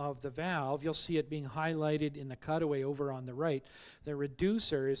of the valve, you'll see it being highlighted in the cutaway over on the right. The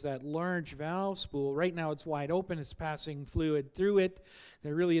reducer is that large valve spool. Right now it's wide open, it's passing fluid through it.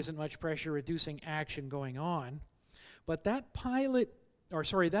 There really isn't much pressure reducing action going on. But that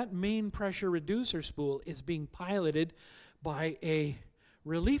that main pressure reducer spool is being piloted by a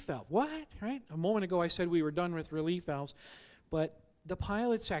relief valve. What? Right? A moment ago I said we were done with relief valves, but the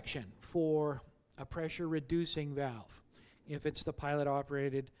pilot section for a pressure reducing valve, if it's the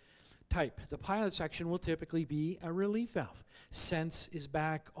pilot-operated type, the pilot section will typically be a relief valve. Sense is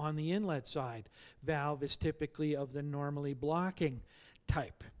back on the inlet side. Valve is typically of the normally blocking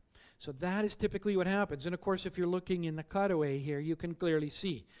type. So that is typically what happens. And of course, if you're looking in the cutaway here, you can clearly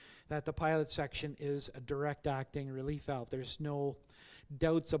see that the pilot section is a direct acting relief valve. There's no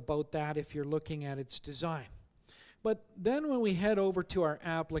doubts about that if you're looking at its design. But then when we head over to our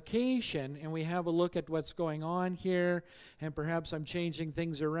application and we have a look at what's going on here, and perhaps I'm changing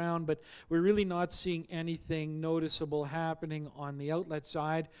things around, but we're really not seeing anything noticeable happening on the outlet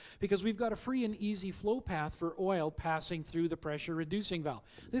side because we've got a free and easy flow path for oil passing through the pressure reducing valve.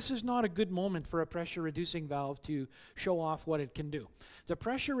 This is not a good moment for a pressure reducing valve to show off what it can do. The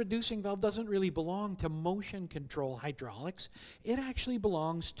pressure reducing valve doesn't really belong to motion control hydraulics. It actually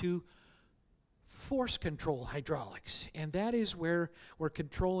belongs to force control hydraulics, and that is where we're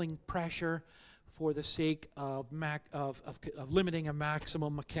controlling pressure for the sake of limiting a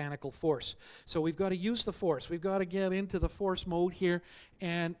maximum mechanical force. So we've got to use the force. We've got to get into the force mode here,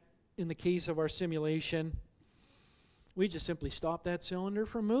 and in the case of our simulation, we just simply stop that cylinder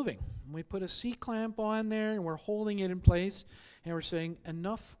from moving. We put a C-clamp on there and we're holding it in place and we're saying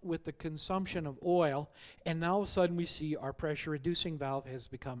enough with the consumption of oil, and now all of a sudden we see our pressure reducing valve has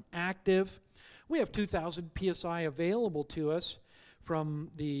become active. We have 2,000 psi available to us from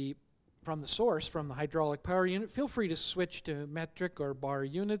the source, from the hydraulic power unit. Feel free to switch to metric or bar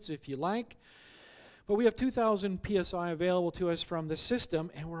units if you like. But we have 2,000 psi available to us from the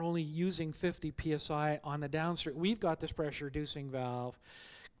system, and we're only using 50 psi on the downstream. We've got this pressure reducing valve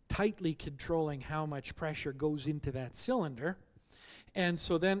tightly controlling how much pressure goes into that cylinder. And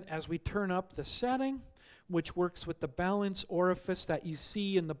so then as we turn up the setting, which works with the balance orifice that you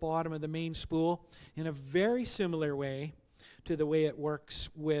see in the bottom of the main spool in a very similar way to the way it works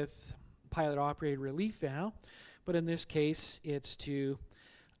with pilot-operated relief valve. But in this case, it's to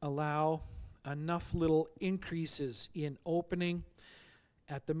allow enough little increases in opening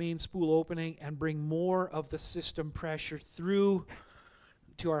at the main spool opening and bring more of the system pressure through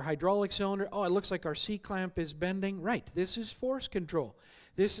to our hydraulic cylinder. Oh, it looks like our C-clamp is bending. Right, this is force control.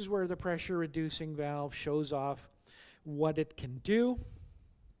 This is where the pressure reducing valve shows off what it can do.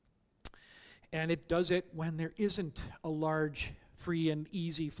 And it does it when there isn't a large free and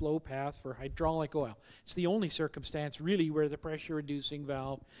easy flow path for hydraulic oil. It's the only circumstance really where the pressure reducing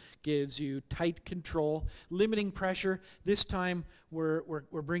valve gives you tight control, limiting pressure. This time we're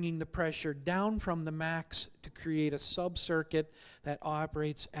bringing the pressure down from the max to create a sub-circuit that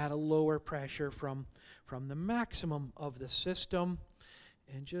operates at a lower pressure from the maximum of the system.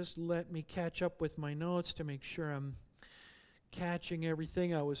 And just let me catch up with my notes to make sure I'm catching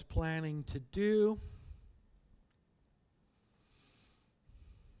everything I was planning to do.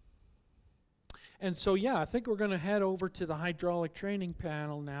 And so, yeah, I think we're going to head over to the hydraulic training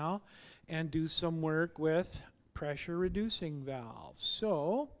panel now and do some work with pressure reducing valves.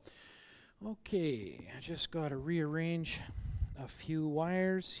 So, okay, I just got to rearrange a few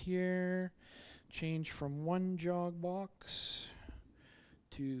wires here, change from one jog box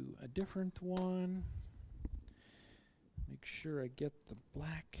to a different one. Let me make sure I get the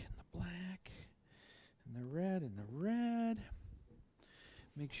black and the black and the red and the red.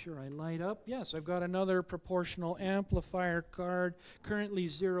 Make sure I light up. Yes, I've got another proportional amplifier card, currently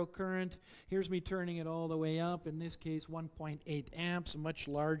 0 current. Here's me turning it all the way up, in this case 1.8 amps, a much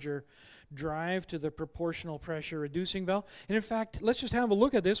larger drive to the proportional pressure reducing valve. And in fact, let's just have a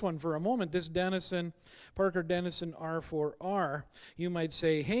look at this one for a moment. This Parker Dennison R4R. You might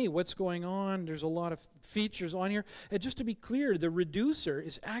say, hey, what's going on? There's a lot of features on here. And just to be clear, the reducer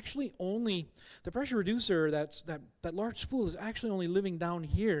is actually only, the pressure reducer, that large spool is actually only living down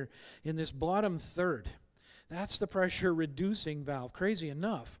here in this bottom third. That's the pressure reducing valve, crazy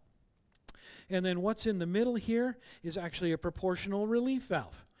enough. And then what's in the middle here is actually a proportional relief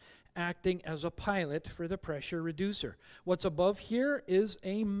valve, acting as a pilot for the pressure reducer. What's above here is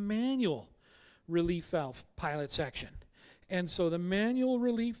a manual relief valve pilot section. And so the manual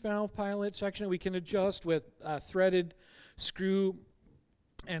relief valve pilot section we can adjust with a threaded screw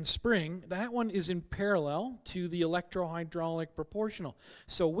and spring. That one is in parallel to the electro-hydraulic proportional.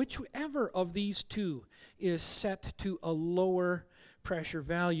 So whichever of these two is set to a lower pressure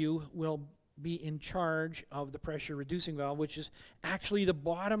value will be in charge of the pressure reducing valve, which is actually the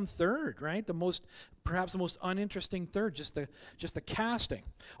bottom third, right? Perhaps the most uninteresting third, just the casting.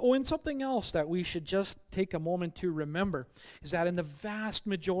 Oh, and something else that we should just take a moment to remember is that in the vast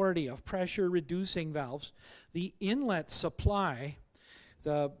majority of pressure reducing valves, the inlet supply,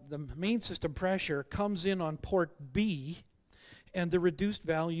 the main system pressure, comes in on port B, and the reduced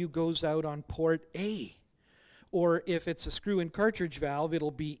value goes out on port A. Or if it's a screw and cartridge valve,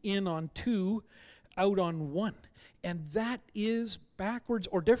 it'll be in on 2, out on 1. And that is backwards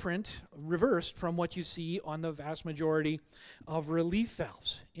or different, reversed from what you see on the vast majority of relief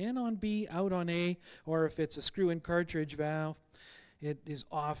valves. In on B, out on A, or if it's a screw and cartridge valve, it is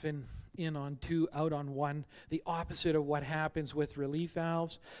often in on 2, out on 1, the opposite of what happens with relief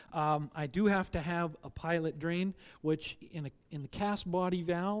valves. I do have to have a pilot drain, which in the cast body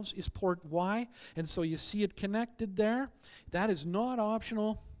valves is port Y, and so you see it connected there. That is not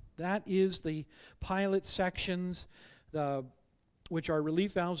optional. That is the pilot sections, which are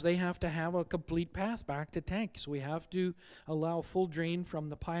relief valves. They have to have a complete path back to tank. So we have to allow full drain from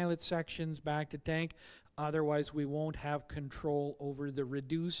the pilot sections back to tank. Otherwise, we won't have control over the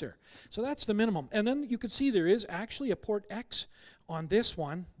reducer. So that's the minimum. And then you can see there is actually a port X on this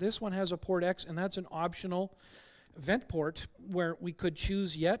one. This one has a port X, and that's an optional vent port where we could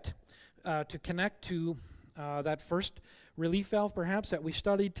choose yet to connect to that first relief valve, perhaps, that we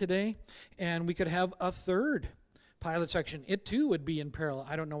studied today. And we could have a third pilot section. It, too, would be in parallel.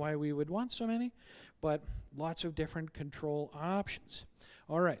 I don't know why we would want so many, but lots of different control options.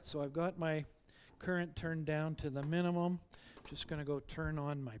 All right, so I've got my current turned down to the minimum. Just going to go turn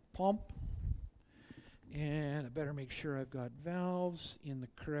on my pump, and I better make sure I've got valves in the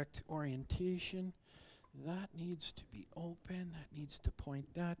correct orientation. That needs to be open. That needs to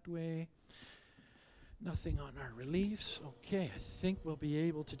point that way. Nothing on our reliefs. Okay, I think we'll be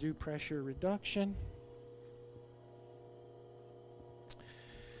able to do pressure reduction.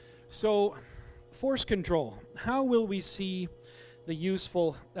 So, force control. How will we see the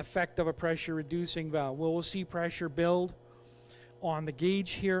useful effect of a pressure reducing valve? Well, we'll see pressure build on the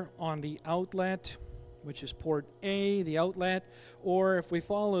gauge here on the outlet, which is port A, the outlet. Or if we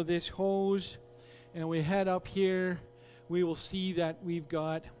follow this hose and we head up here, we will see that we've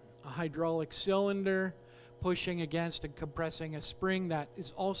got a hydraulic cylinder pushing against and compressing a spring. That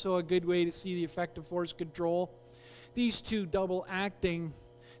is also a good way to see the effect of force control. These two double acting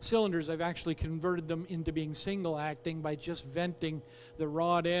cylinders, I've actually converted them into being single acting by just venting the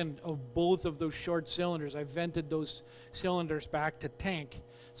rod end of both of those short cylinders. I've vented those cylinders back to tank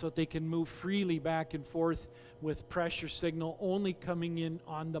so that they can move freely back and forth with pressure signal only coming in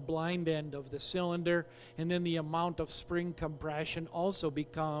on the blind end of the cylinder. And then the amount of spring compression also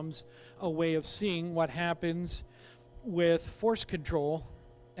becomes a way of seeing what happens with force control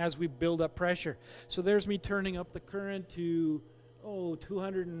as we build up pressure. So there's me turning up the current to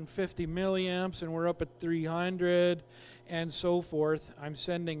 250 milliamps, and we're up at 300 and so forth. I'm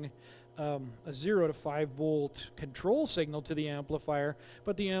sending a 0 to 5 volt control signal to the amplifier,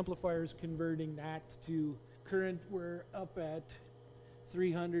 but the amplifier is converting that to current. We're up at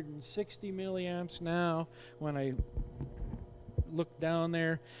 360 milliamps now when I look down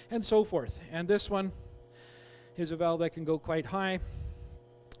there, and so forth. And this one is a valve that can go quite high,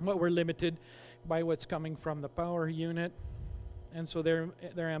 but we're limited by what's coming from the power unit. And so there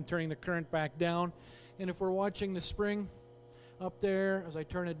I am turning the current back down. And if we're watching the spring up there, as I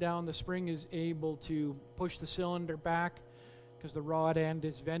turn it down, the spring is able to push the cylinder back because the rod end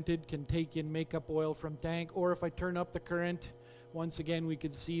is vented, can take in makeup oil from tank. Or if I turn up the current, once again we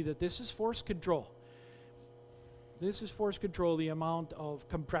could see that this is force control. This is force control, the amount of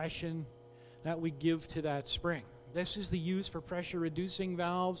compression that we give to that spring. This is the use for pressure reducing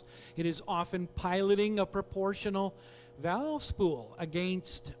valves. It is often piloting a proportional valve spool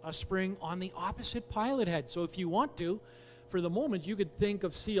against a spring on the opposite pilot head. So if you want to, for the moment, you could think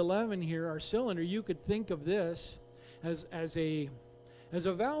of C11 here, our cylinder, you could think of this as a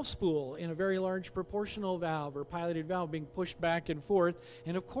valve spool in a very large proportional valve or piloted valve being pushed back and forth,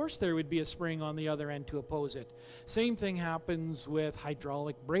 and of course there would be a spring on the other end to oppose it. Same thing happens with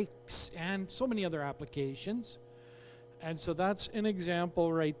hydraulic brakes and so many other applications. And so that's an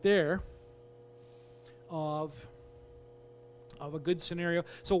example right there of a good scenario.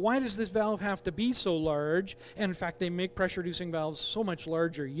 So why does this valve have to be so large? And in fact, they make pressure reducing valves so much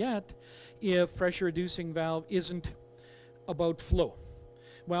larger yet if pressure reducing valve isn't about flow.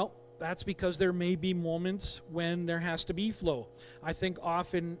 Well, that's because there may be moments when there has to be flow. I think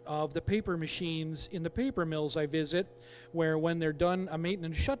often of the paper machines in the paper mills I visit, where when they're done a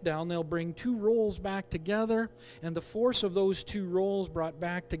maintenance shutdown, they'll bring two rolls back together, and the force of those two rolls brought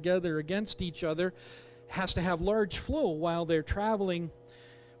back together against each other has to have large flow while they're traveling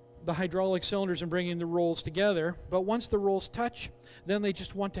the hydraulic cylinders and bringing the rolls together. But once the rolls touch, then they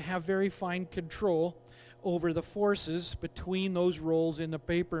just want to have very fine control over the forces between those rolls in the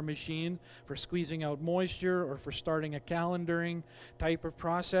paper machine for squeezing out moisture or for starting a calendaring type of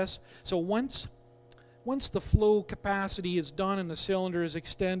process. So once the flow capacity is done and the cylinder is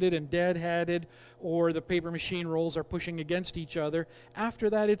extended and deadheaded, or the paper machine rolls are pushing against each other, after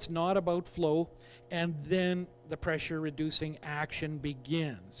that it's not about flow, and then the pressure reducing action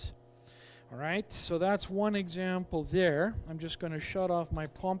begins. All right, so that's one example there. I'm just going to shut off my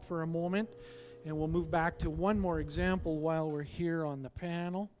pump for a moment, and we'll move back to one more example while we're here on the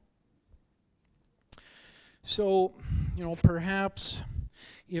panel. So, perhaps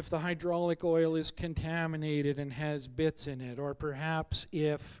if the hydraulic oil is contaminated and has bits in it, or perhaps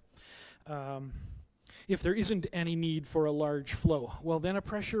if there isn't any need for a large flow, well, then a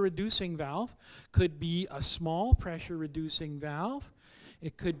pressure reducing valve could be a small pressure reducing valve.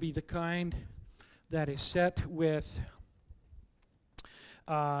 It could be the kind that is set with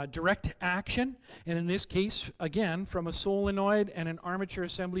direct action, and in this case, again, from a solenoid and an armature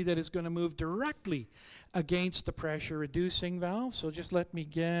assembly that is going to move directly against the pressure reducing valve. So just let me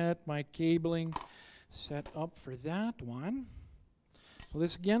get my cabling set up for that one. So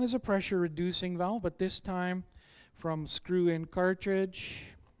this again is a pressure reducing valve, but this time from screw-in cartridge.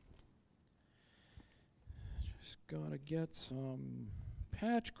 Just gotta get some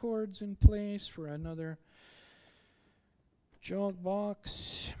patch cords in place for another jog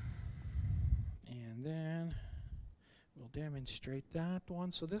box, and then we'll demonstrate that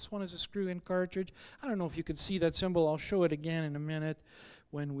one. So this one is a screw-in cartridge. I don't know if you can see that symbol. I'll show it again in a minute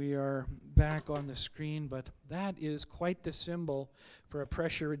when we are back on the screen, but that is quite the symbol for a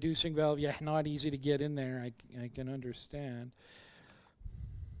pressure reducing valve. Yeah, not easy to get in there, I can understand.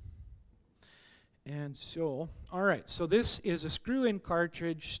 And so, all right, so this is a screw-in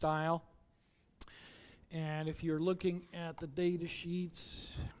cartridge style. And if you're looking at the data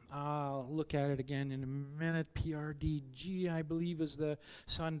sheets, I'll look at it again in a minute. PRDG, I believe, is the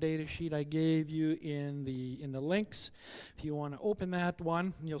Sun data sheet I gave you in the links. If you want to open that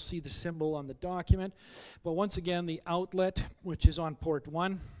one, you'll see the symbol on the document. But once again, the outlet, which is on port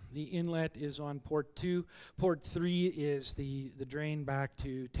 1, the inlet is on port 2. Port 3 is the drain back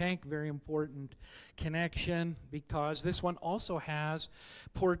to tank. Very important connection, because this one also has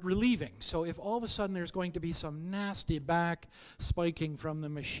port relieving. So if all of a sudden there's going to be some nasty back spiking from the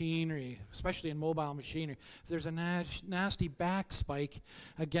machinery, especially in mobile machinery, if there's a nasty back spike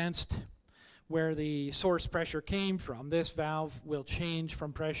against where the source pressure came from, this valve will change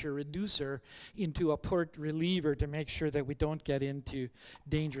from pressure reducer into a port reliever to make sure that we don't get into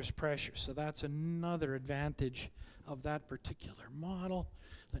dangerous pressure. So that's another advantage of that particular model.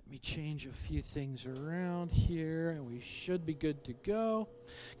 Let me change a few things around here, and we should be good to go.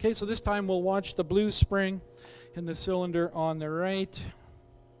 Okay, so this time we'll watch the blue spring in the cylinder on the right.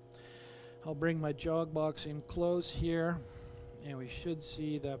 I'll bring my jog box in close here, and we should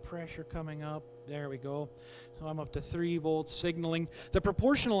see the pressure coming up. There we go. So I'm up to 3 volts signaling. The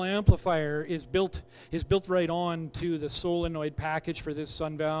proportional amplifier is built right on to the solenoid package for this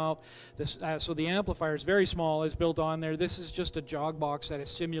Sun valve. So the amplifier is very small, is built on there. This is just a jog box that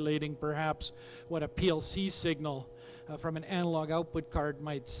is simulating perhaps what a PLC signal from an analog output card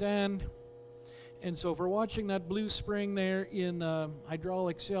might send. And so if we're watching that blue spring there in the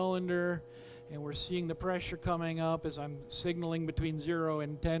hydraulic cylinder, And we're seeing the pressure coming up as I'm signaling between 0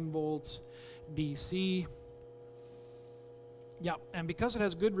 and 10 volts DC. Yeah, and because it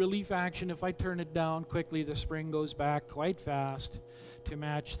has good relief action, if I turn it down quickly, the spring goes back quite fast to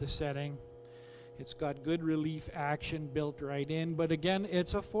match the setting. It's got good relief action built right in, but again,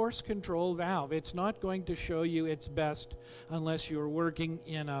 it's a force control valve. It's not going to show you its best unless you're working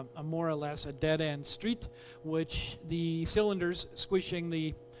in a more or less a dead-end street, which the cylinders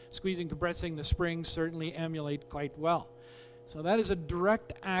squeezing, compressing the springs certainly emulate quite well. So that is a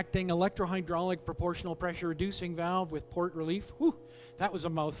direct acting electrohydraulic proportional pressure reducing valve with port relief. Whew, that was a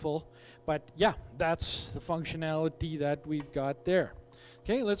mouthful, but yeah, that's the functionality that we've got there.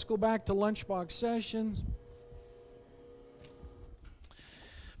 Okay, let's go back to lunchbox sessions.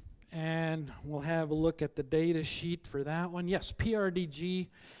 And we'll have a look at the data sheet for that one. Yes, PRDG,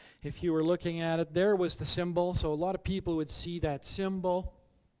 if you were looking at it, there was the symbol. So a lot of people would see that symbol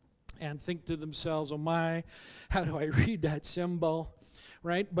and think to themselves, oh my, how do I read that symbol,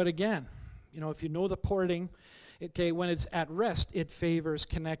 right? But again, you know, if you know the porting, okay, when it's at rest, it favors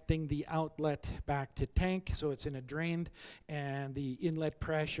connecting the outlet back to tank, so it's in a drained, and the inlet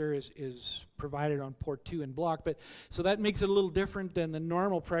pressure is provided on port 2 and block. But so that makes it a little different than the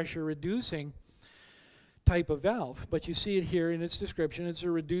normal pressure reducing type of valve. But you see it here in its description. It's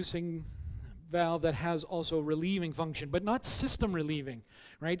a reducing valve that has also relieving function, but not system relieving,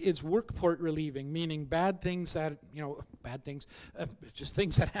 right? It's work port relieving, meaning bad things that, you know, just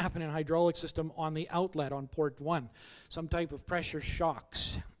things that happen in a hydraulic system on the outlet on port 1, some type of pressure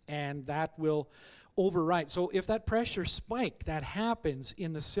shocks, and that will override. So if that pressure spike that happens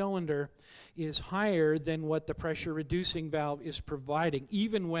in the cylinder is higher than what the pressure reducing valve is providing,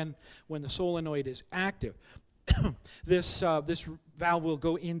 even when the solenoid is active, this valve will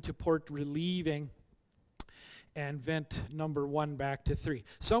go into port relieving and vent number 1 back to 3.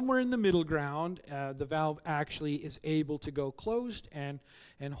 Somewhere in the middle ground, the valve actually is able to go closed and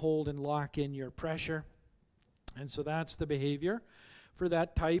hold and lock in your pressure. And so that's the behavior for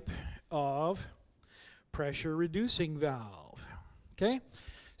that type of pressure reducing valve. Okay,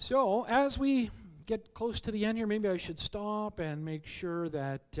 so as we get close to the end here, maybe I should stop and make sure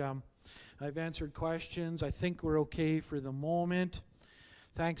that I've answered questions. I think we're okay for the moment.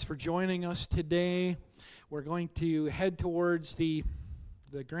 Thanks for joining us today. We're going to head towards the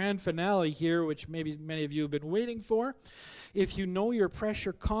grand finale here, which maybe many of you have been waiting for. If you know your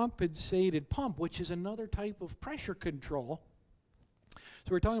pressure compensated pump, which is another type of pressure control. So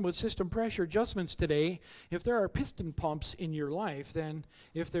we're talking about system pressure adjustments today. If there are piston pumps in your life, then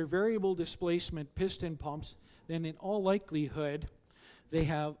if they're variable displacement piston pumps, then in all likelihood, they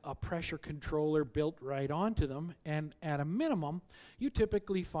have a pressure controller built right onto them, and at a minimum, you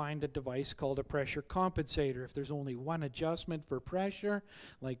typically find a device called a pressure compensator. If there's only one adjustment for pressure,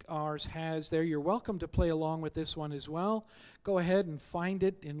 like ours has there, you're welcome to play along with this one as well. Go ahead and find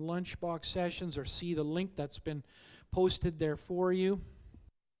it in lunchbox sessions or see the link that's been posted there for you.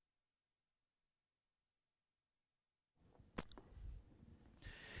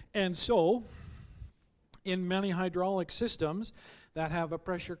 And so, in many hydraulic systems that have a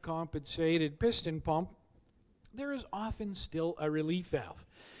pressure compensated piston pump, there is often still a relief valve.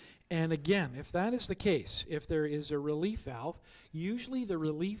 And again, if that is the case, if there is a relief valve, usually the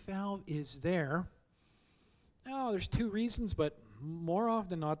relief valve is there. Oh, there's two reasons, but more often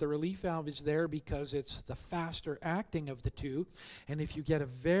than not, the relief valve is there because it's the faster acting of the two. And if you get a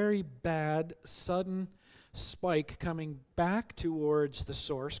very bad, sudden spike coming back towards the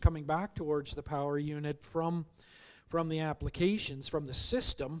source, coming back towards the power unit from the applications, from the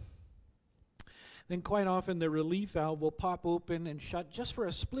system, then quite often the relief valve will pop open and shut just for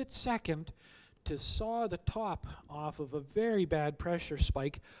a split second to saw the top off of a very bad pressure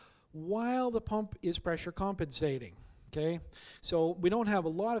spike while the pump is pressure compensating. Okay, so we don't have a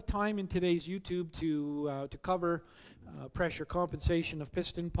lot of time in today's YouTube to cover pressure compensation of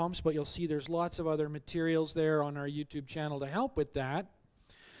piston pumps, but you'll see there's lots of other materials there on our YouTube channel to help with that.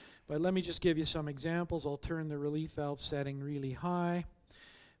 But let me just give you some examples. I'll turn the relief valve setting really high.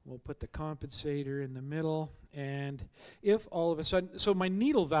 We'll put the compensator in the middle, and if all of a sudden, so my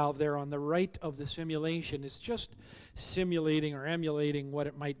needle valve there on the right of the simulation is just simulating or emulating what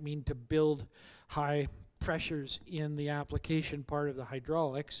it might mean to build high pressures in the application part of the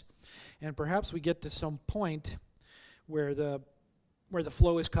hydraulics. And perhaps we get to some point where the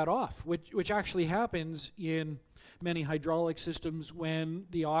flow is cut off, which actually happens in many hydraulic systems when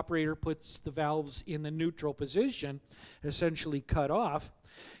the operator puts the valves in the neutral position, essentially cut off.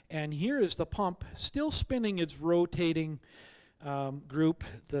 And here is the pump still spinning its rotating group,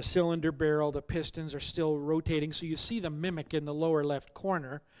 the cylinder barrel, the pistons are still rotating. So you see the mimic in the lower left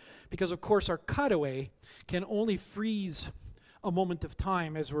corner, because of course our cutaway can only freeze a moment of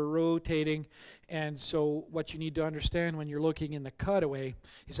time as we're rotating. And so what you need to understand when you're looking in the cutaway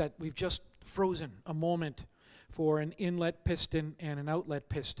is that we've just frozen a moment for an inlet piston and an outlet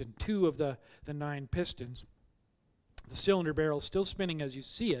piston, 2 of the 9 pistons. The cylinder barrel is still spinning as you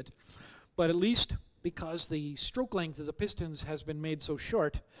see it, but at least because the stroke length of the pistons has been made so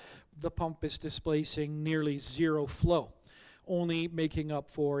short, the pump is displacing nearly 0 flow, only making up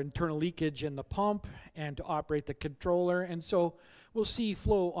for internal leakage in the pump and to operate the controller. And so we'll see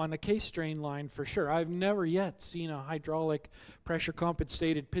flow on the case drain line for sure. I've never yet seen a hydraulic pressure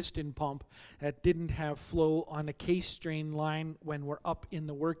compensated piston pump that didn't have flow on the case drain line when we're up in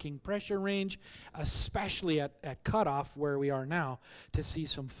the working pressure range, especially at cutoff where we are now, to see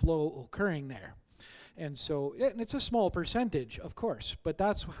some flow occurring there. And so it's a small percentage, of course, but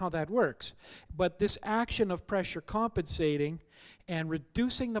that's how that works. But this action of pressure compensating and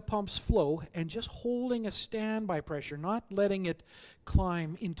reducing the pump's flow and just holding a standby pressure, not letting it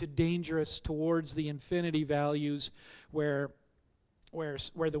climb into dangerous towards the infinity values where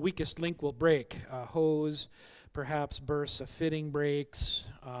the weakest link will break. A hose perhaps bursts, a fitting breaks,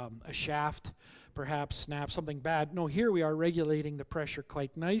 a shaft perhaps snaps, something bad. No, here we are regulating the pressure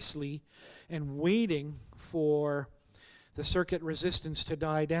quite nicely and waiting for the circuit resistance to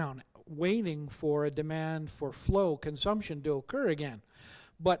die down, waiting for a demand for flow consumption to occur again.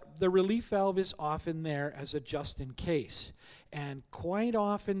 But the relief valve is often there as a just in case. And quite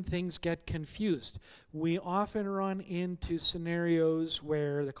often things get confused. We often run into scenarios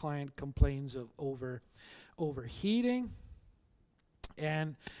where the client complains of overheating,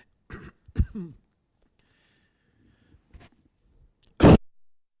 and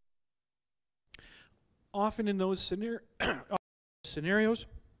often in those scenarios,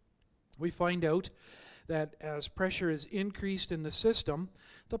 we find out that as pressure is increased in the system,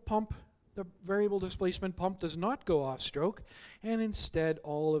 the variable displacement pump does not go off stroke, and instead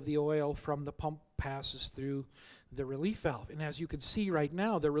all of the oil from the pump passes through the relief valve. And as you can see right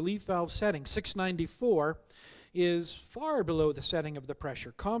now, the relief valve setting, 694, is far below the setting of the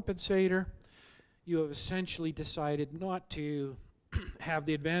pressure compensator. You have essentially decided not to have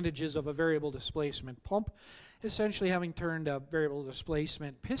the advantages of a variable displacement pump, essentially having turned a variable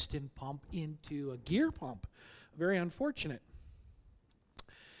displacement piston pump into a gear pump. Very unfortunate.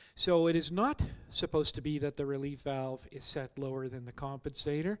 So it is not supposed to be that the relief valve is set lower than the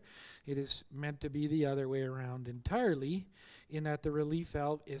compensator. It is meant to be the other way around entirely, in that the relief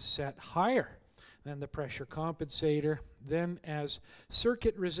valve is set higher than the pressure compensator. Then as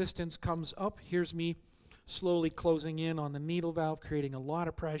circuit resistance comes up, here's me slowly closing in on the needle valve, creating a lot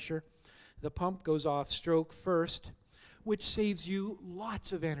of pressure. The pump goes off stroke first, which saves you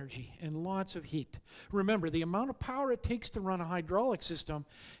lots of energy and lots of heat. Remember, the amount of power it takes to run a hydraulic system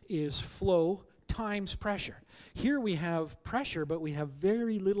is flow times pressure. Here we have pressure, but we have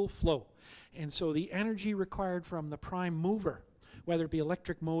very little flow. And so the energy required from the prime mover, whether it be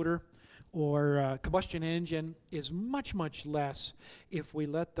electric motor or combustion engine, is much, much less if we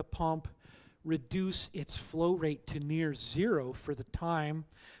let the pump reduce its flow rate to near 0 for the time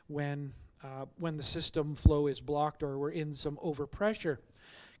when the system flow is blocked or we're in some overpressure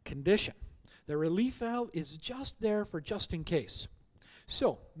condition. The relief valve is just there for just in case.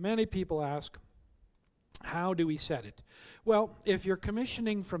 So many people ask, how do we set it? Well, if you're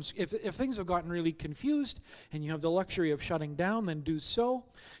commissioning from, if things have gotten really confused and you have the luxury of shutting down, then do so.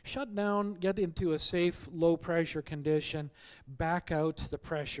 Shut down, get into a safe low pressure condition, back out the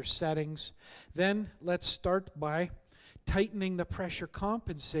pressure settings. Then let's start by tightening the pressure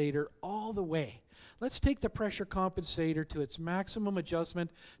compensator all the way. Let's take the pressure compensator to its maximum adjustment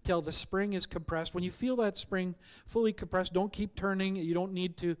till the spring is compressed. When you feel that spring fully compressed, don't keep turning. You don't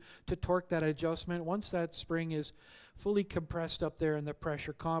need to torque that adjustment. Once that spring is fully compressed up there in the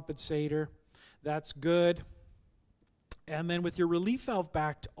pressure compensator, that's good. And then with your relief valve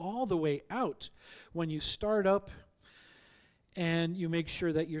backed all the way out, when you start up and you make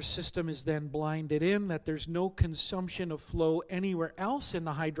sure that your system is then blinded in, that there's no consumption of flow anywhere else in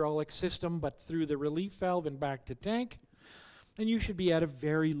the hydraulic system but through the relief valve and back to tank, and you should be at a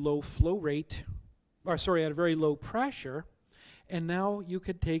very low flow rate, or sorry, at a very low pressure. And now you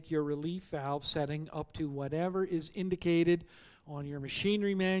could take your relief valve setting up to whatever is indicated on your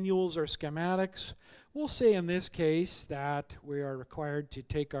machinery manuals or schematics. We'll say in this case that we are required to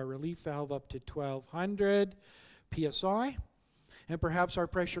take our relief valve up to 1200 psi. And perhaps our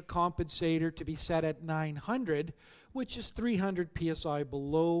pressure compensator to be set at 900, which is 300 psi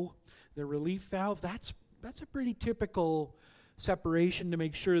below the relief valve. That's a pretty typical separation to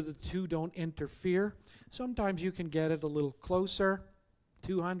make sure the two don't interfere. Sometimes you can get it a little closer,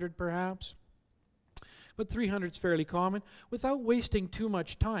 200 perhaps, but 300 is fairly common, without wasting too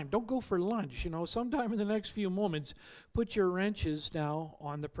much time. Don't go for lunch, sometime in the next few moments, put your wrenches now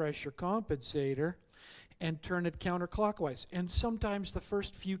on the pressure compensator and turn it counterclockwise. And sometimes the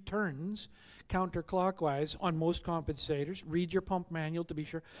first few turns counterclockwise on most compensators, read your pump manual to be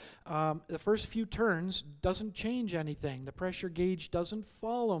sure, the first few turns doesn't change anything. The pressure gauge doesn't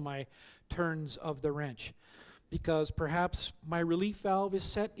follow my turns of the wrench because perhaps my relief valve is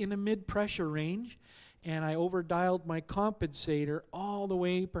set in a mid-pressure range and I overdialed my compensator all the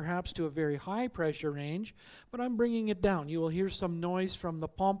way perhaps to a very high pressure range, but I'm bringing it down. You will hear some noise from the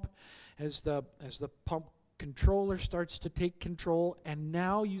pump as the pump controller starts to take control, and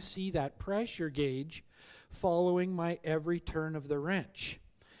now you see that pressure gauge following my every turn of the wrench.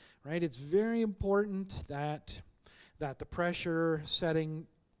 Right? It's very important that the pressure setting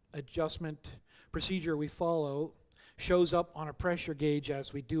adjustment procedure we follow shows up on a pressure gauge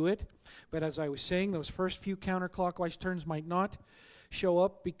as we do it. But as I was saying, those first few counterclockwise turns might not show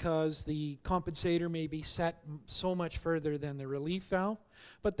up because the compensator may be set so much further than the relief valve.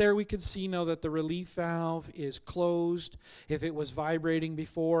 But there we can see now that the relief valve is closed. If it was vibrating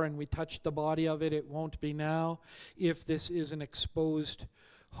before and we touched the body of it, it won't be now. If this is an exposed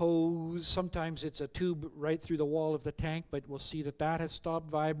hose, sometimes it's a tube right through the wall of the tank, but we'll see that that has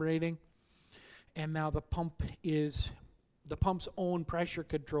stopped vibrating. And now the pump's own pressure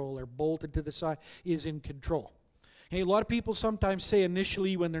controller bolted to the side is in control. Hey, a lot of people sometimes say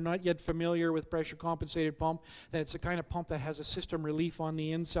initially when they're not yet familiar with pressure compensated pump that it's the kind of pump that has a system relief on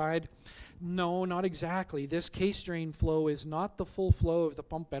the inside. No, not exactly. This case drain flow is not the full flow of the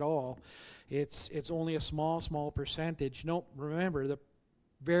pump at all. It's only a small percentage. No, remember, the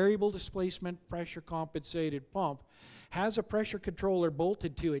variable displacement pressure compensated pump has a pressure controller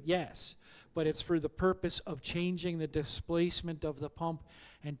bolted to it, yes, but it's for the purpose of changing the displacement of the pump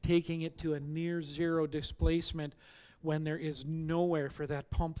and taking it to a near zero displacement when there is nowhere for that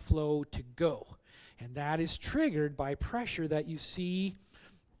pump flow to go. And that is triggered by pressure that you see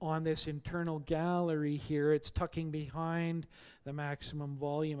on this internal gallery here. It's tucking behind the maximum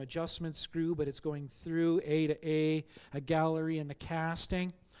volume adjustment screw, but it's going through A to A gallery in the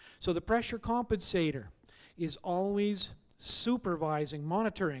casting. So the pressure compensator is always supervising,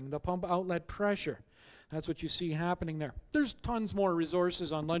 monitoring the pump outlet pressure. That's what you see happening there. There's tons more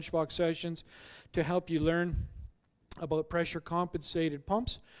resources on Lunchbox Sessions to help you learn about pressure compensated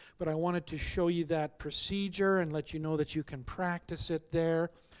pumps, but I wanted to show you that procedure and let you know that you can practice it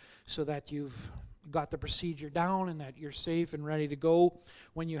there so that you've got the procedure down and that you're safe and ready to go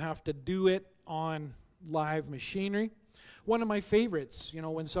when you have to do it on live machinery. One of my favorites,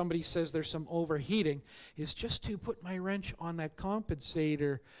 when somebody says there's some overheating, is just to put my wrench on that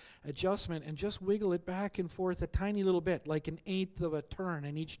compensator adjustment and just wiggle it back and forth a tiny little bit, like 1/8 of a turn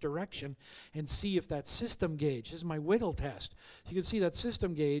in each direction, and see if that system gauge, this is my wiggle test, you can see that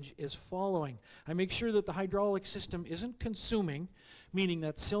system gauge is following. I make sure that the hydraulic system isn't consuming, meaning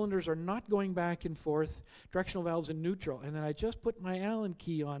that cylinders are not going back and forth, directional valves in neutral, and then I just put my Allen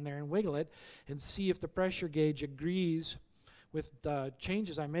key on there and wiggle it and see if the pressure gauge agrees with the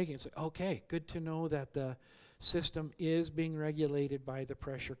changes I'm making. It's like, okay, good to know that the system is being regulated by the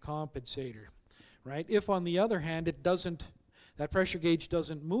pressure compensator, right? If on the other hand that pressure gauge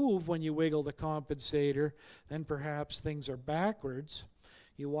doesn't move when you wiggle the compensator, then perhaps things are backwards.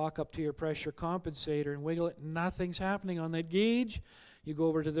 You walk up to your pressure compensator and wiggle it, nothing's happening on that gauge. You go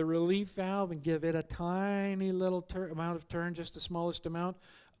over to the relief valve and give it a tiny little amount of turn, just the smallest amount.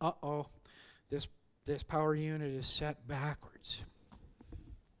 Uh-oh, this power unit is set backwards.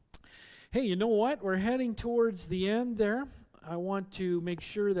 Hey, you know what? We're heading towards the end there. I want to make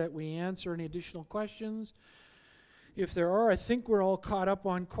sure that we answer any additional questions. If there are, I think we're all caught up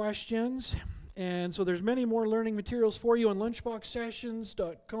on questions. And so there's many more learning materials for you on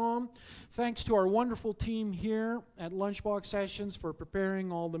lunchboxsessions.com. Thanks to our wonderful team here at Lunchbox Sessions for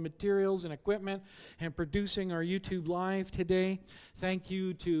preparing all the materials and equipment and producing our YouTube Live today. Thank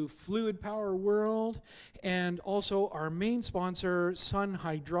you to Fluid Power World and also our main sponsor, Sun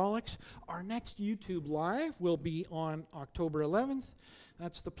Hydraulics. Our next YouTube Live will be on October 11th.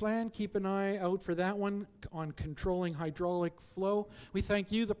 That's the plan. Keep an eye out for that one on controlling hydraulic flow. We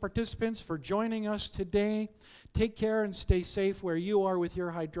thank you, the participants, for joining us today. Take care and stay safe where you are with your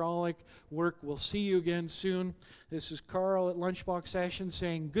hydraulic work. We'll see you again soon. This is Carl at Lunchbox Sessions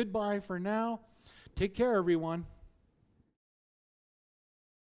saying goodbye for now. Take care, everyone.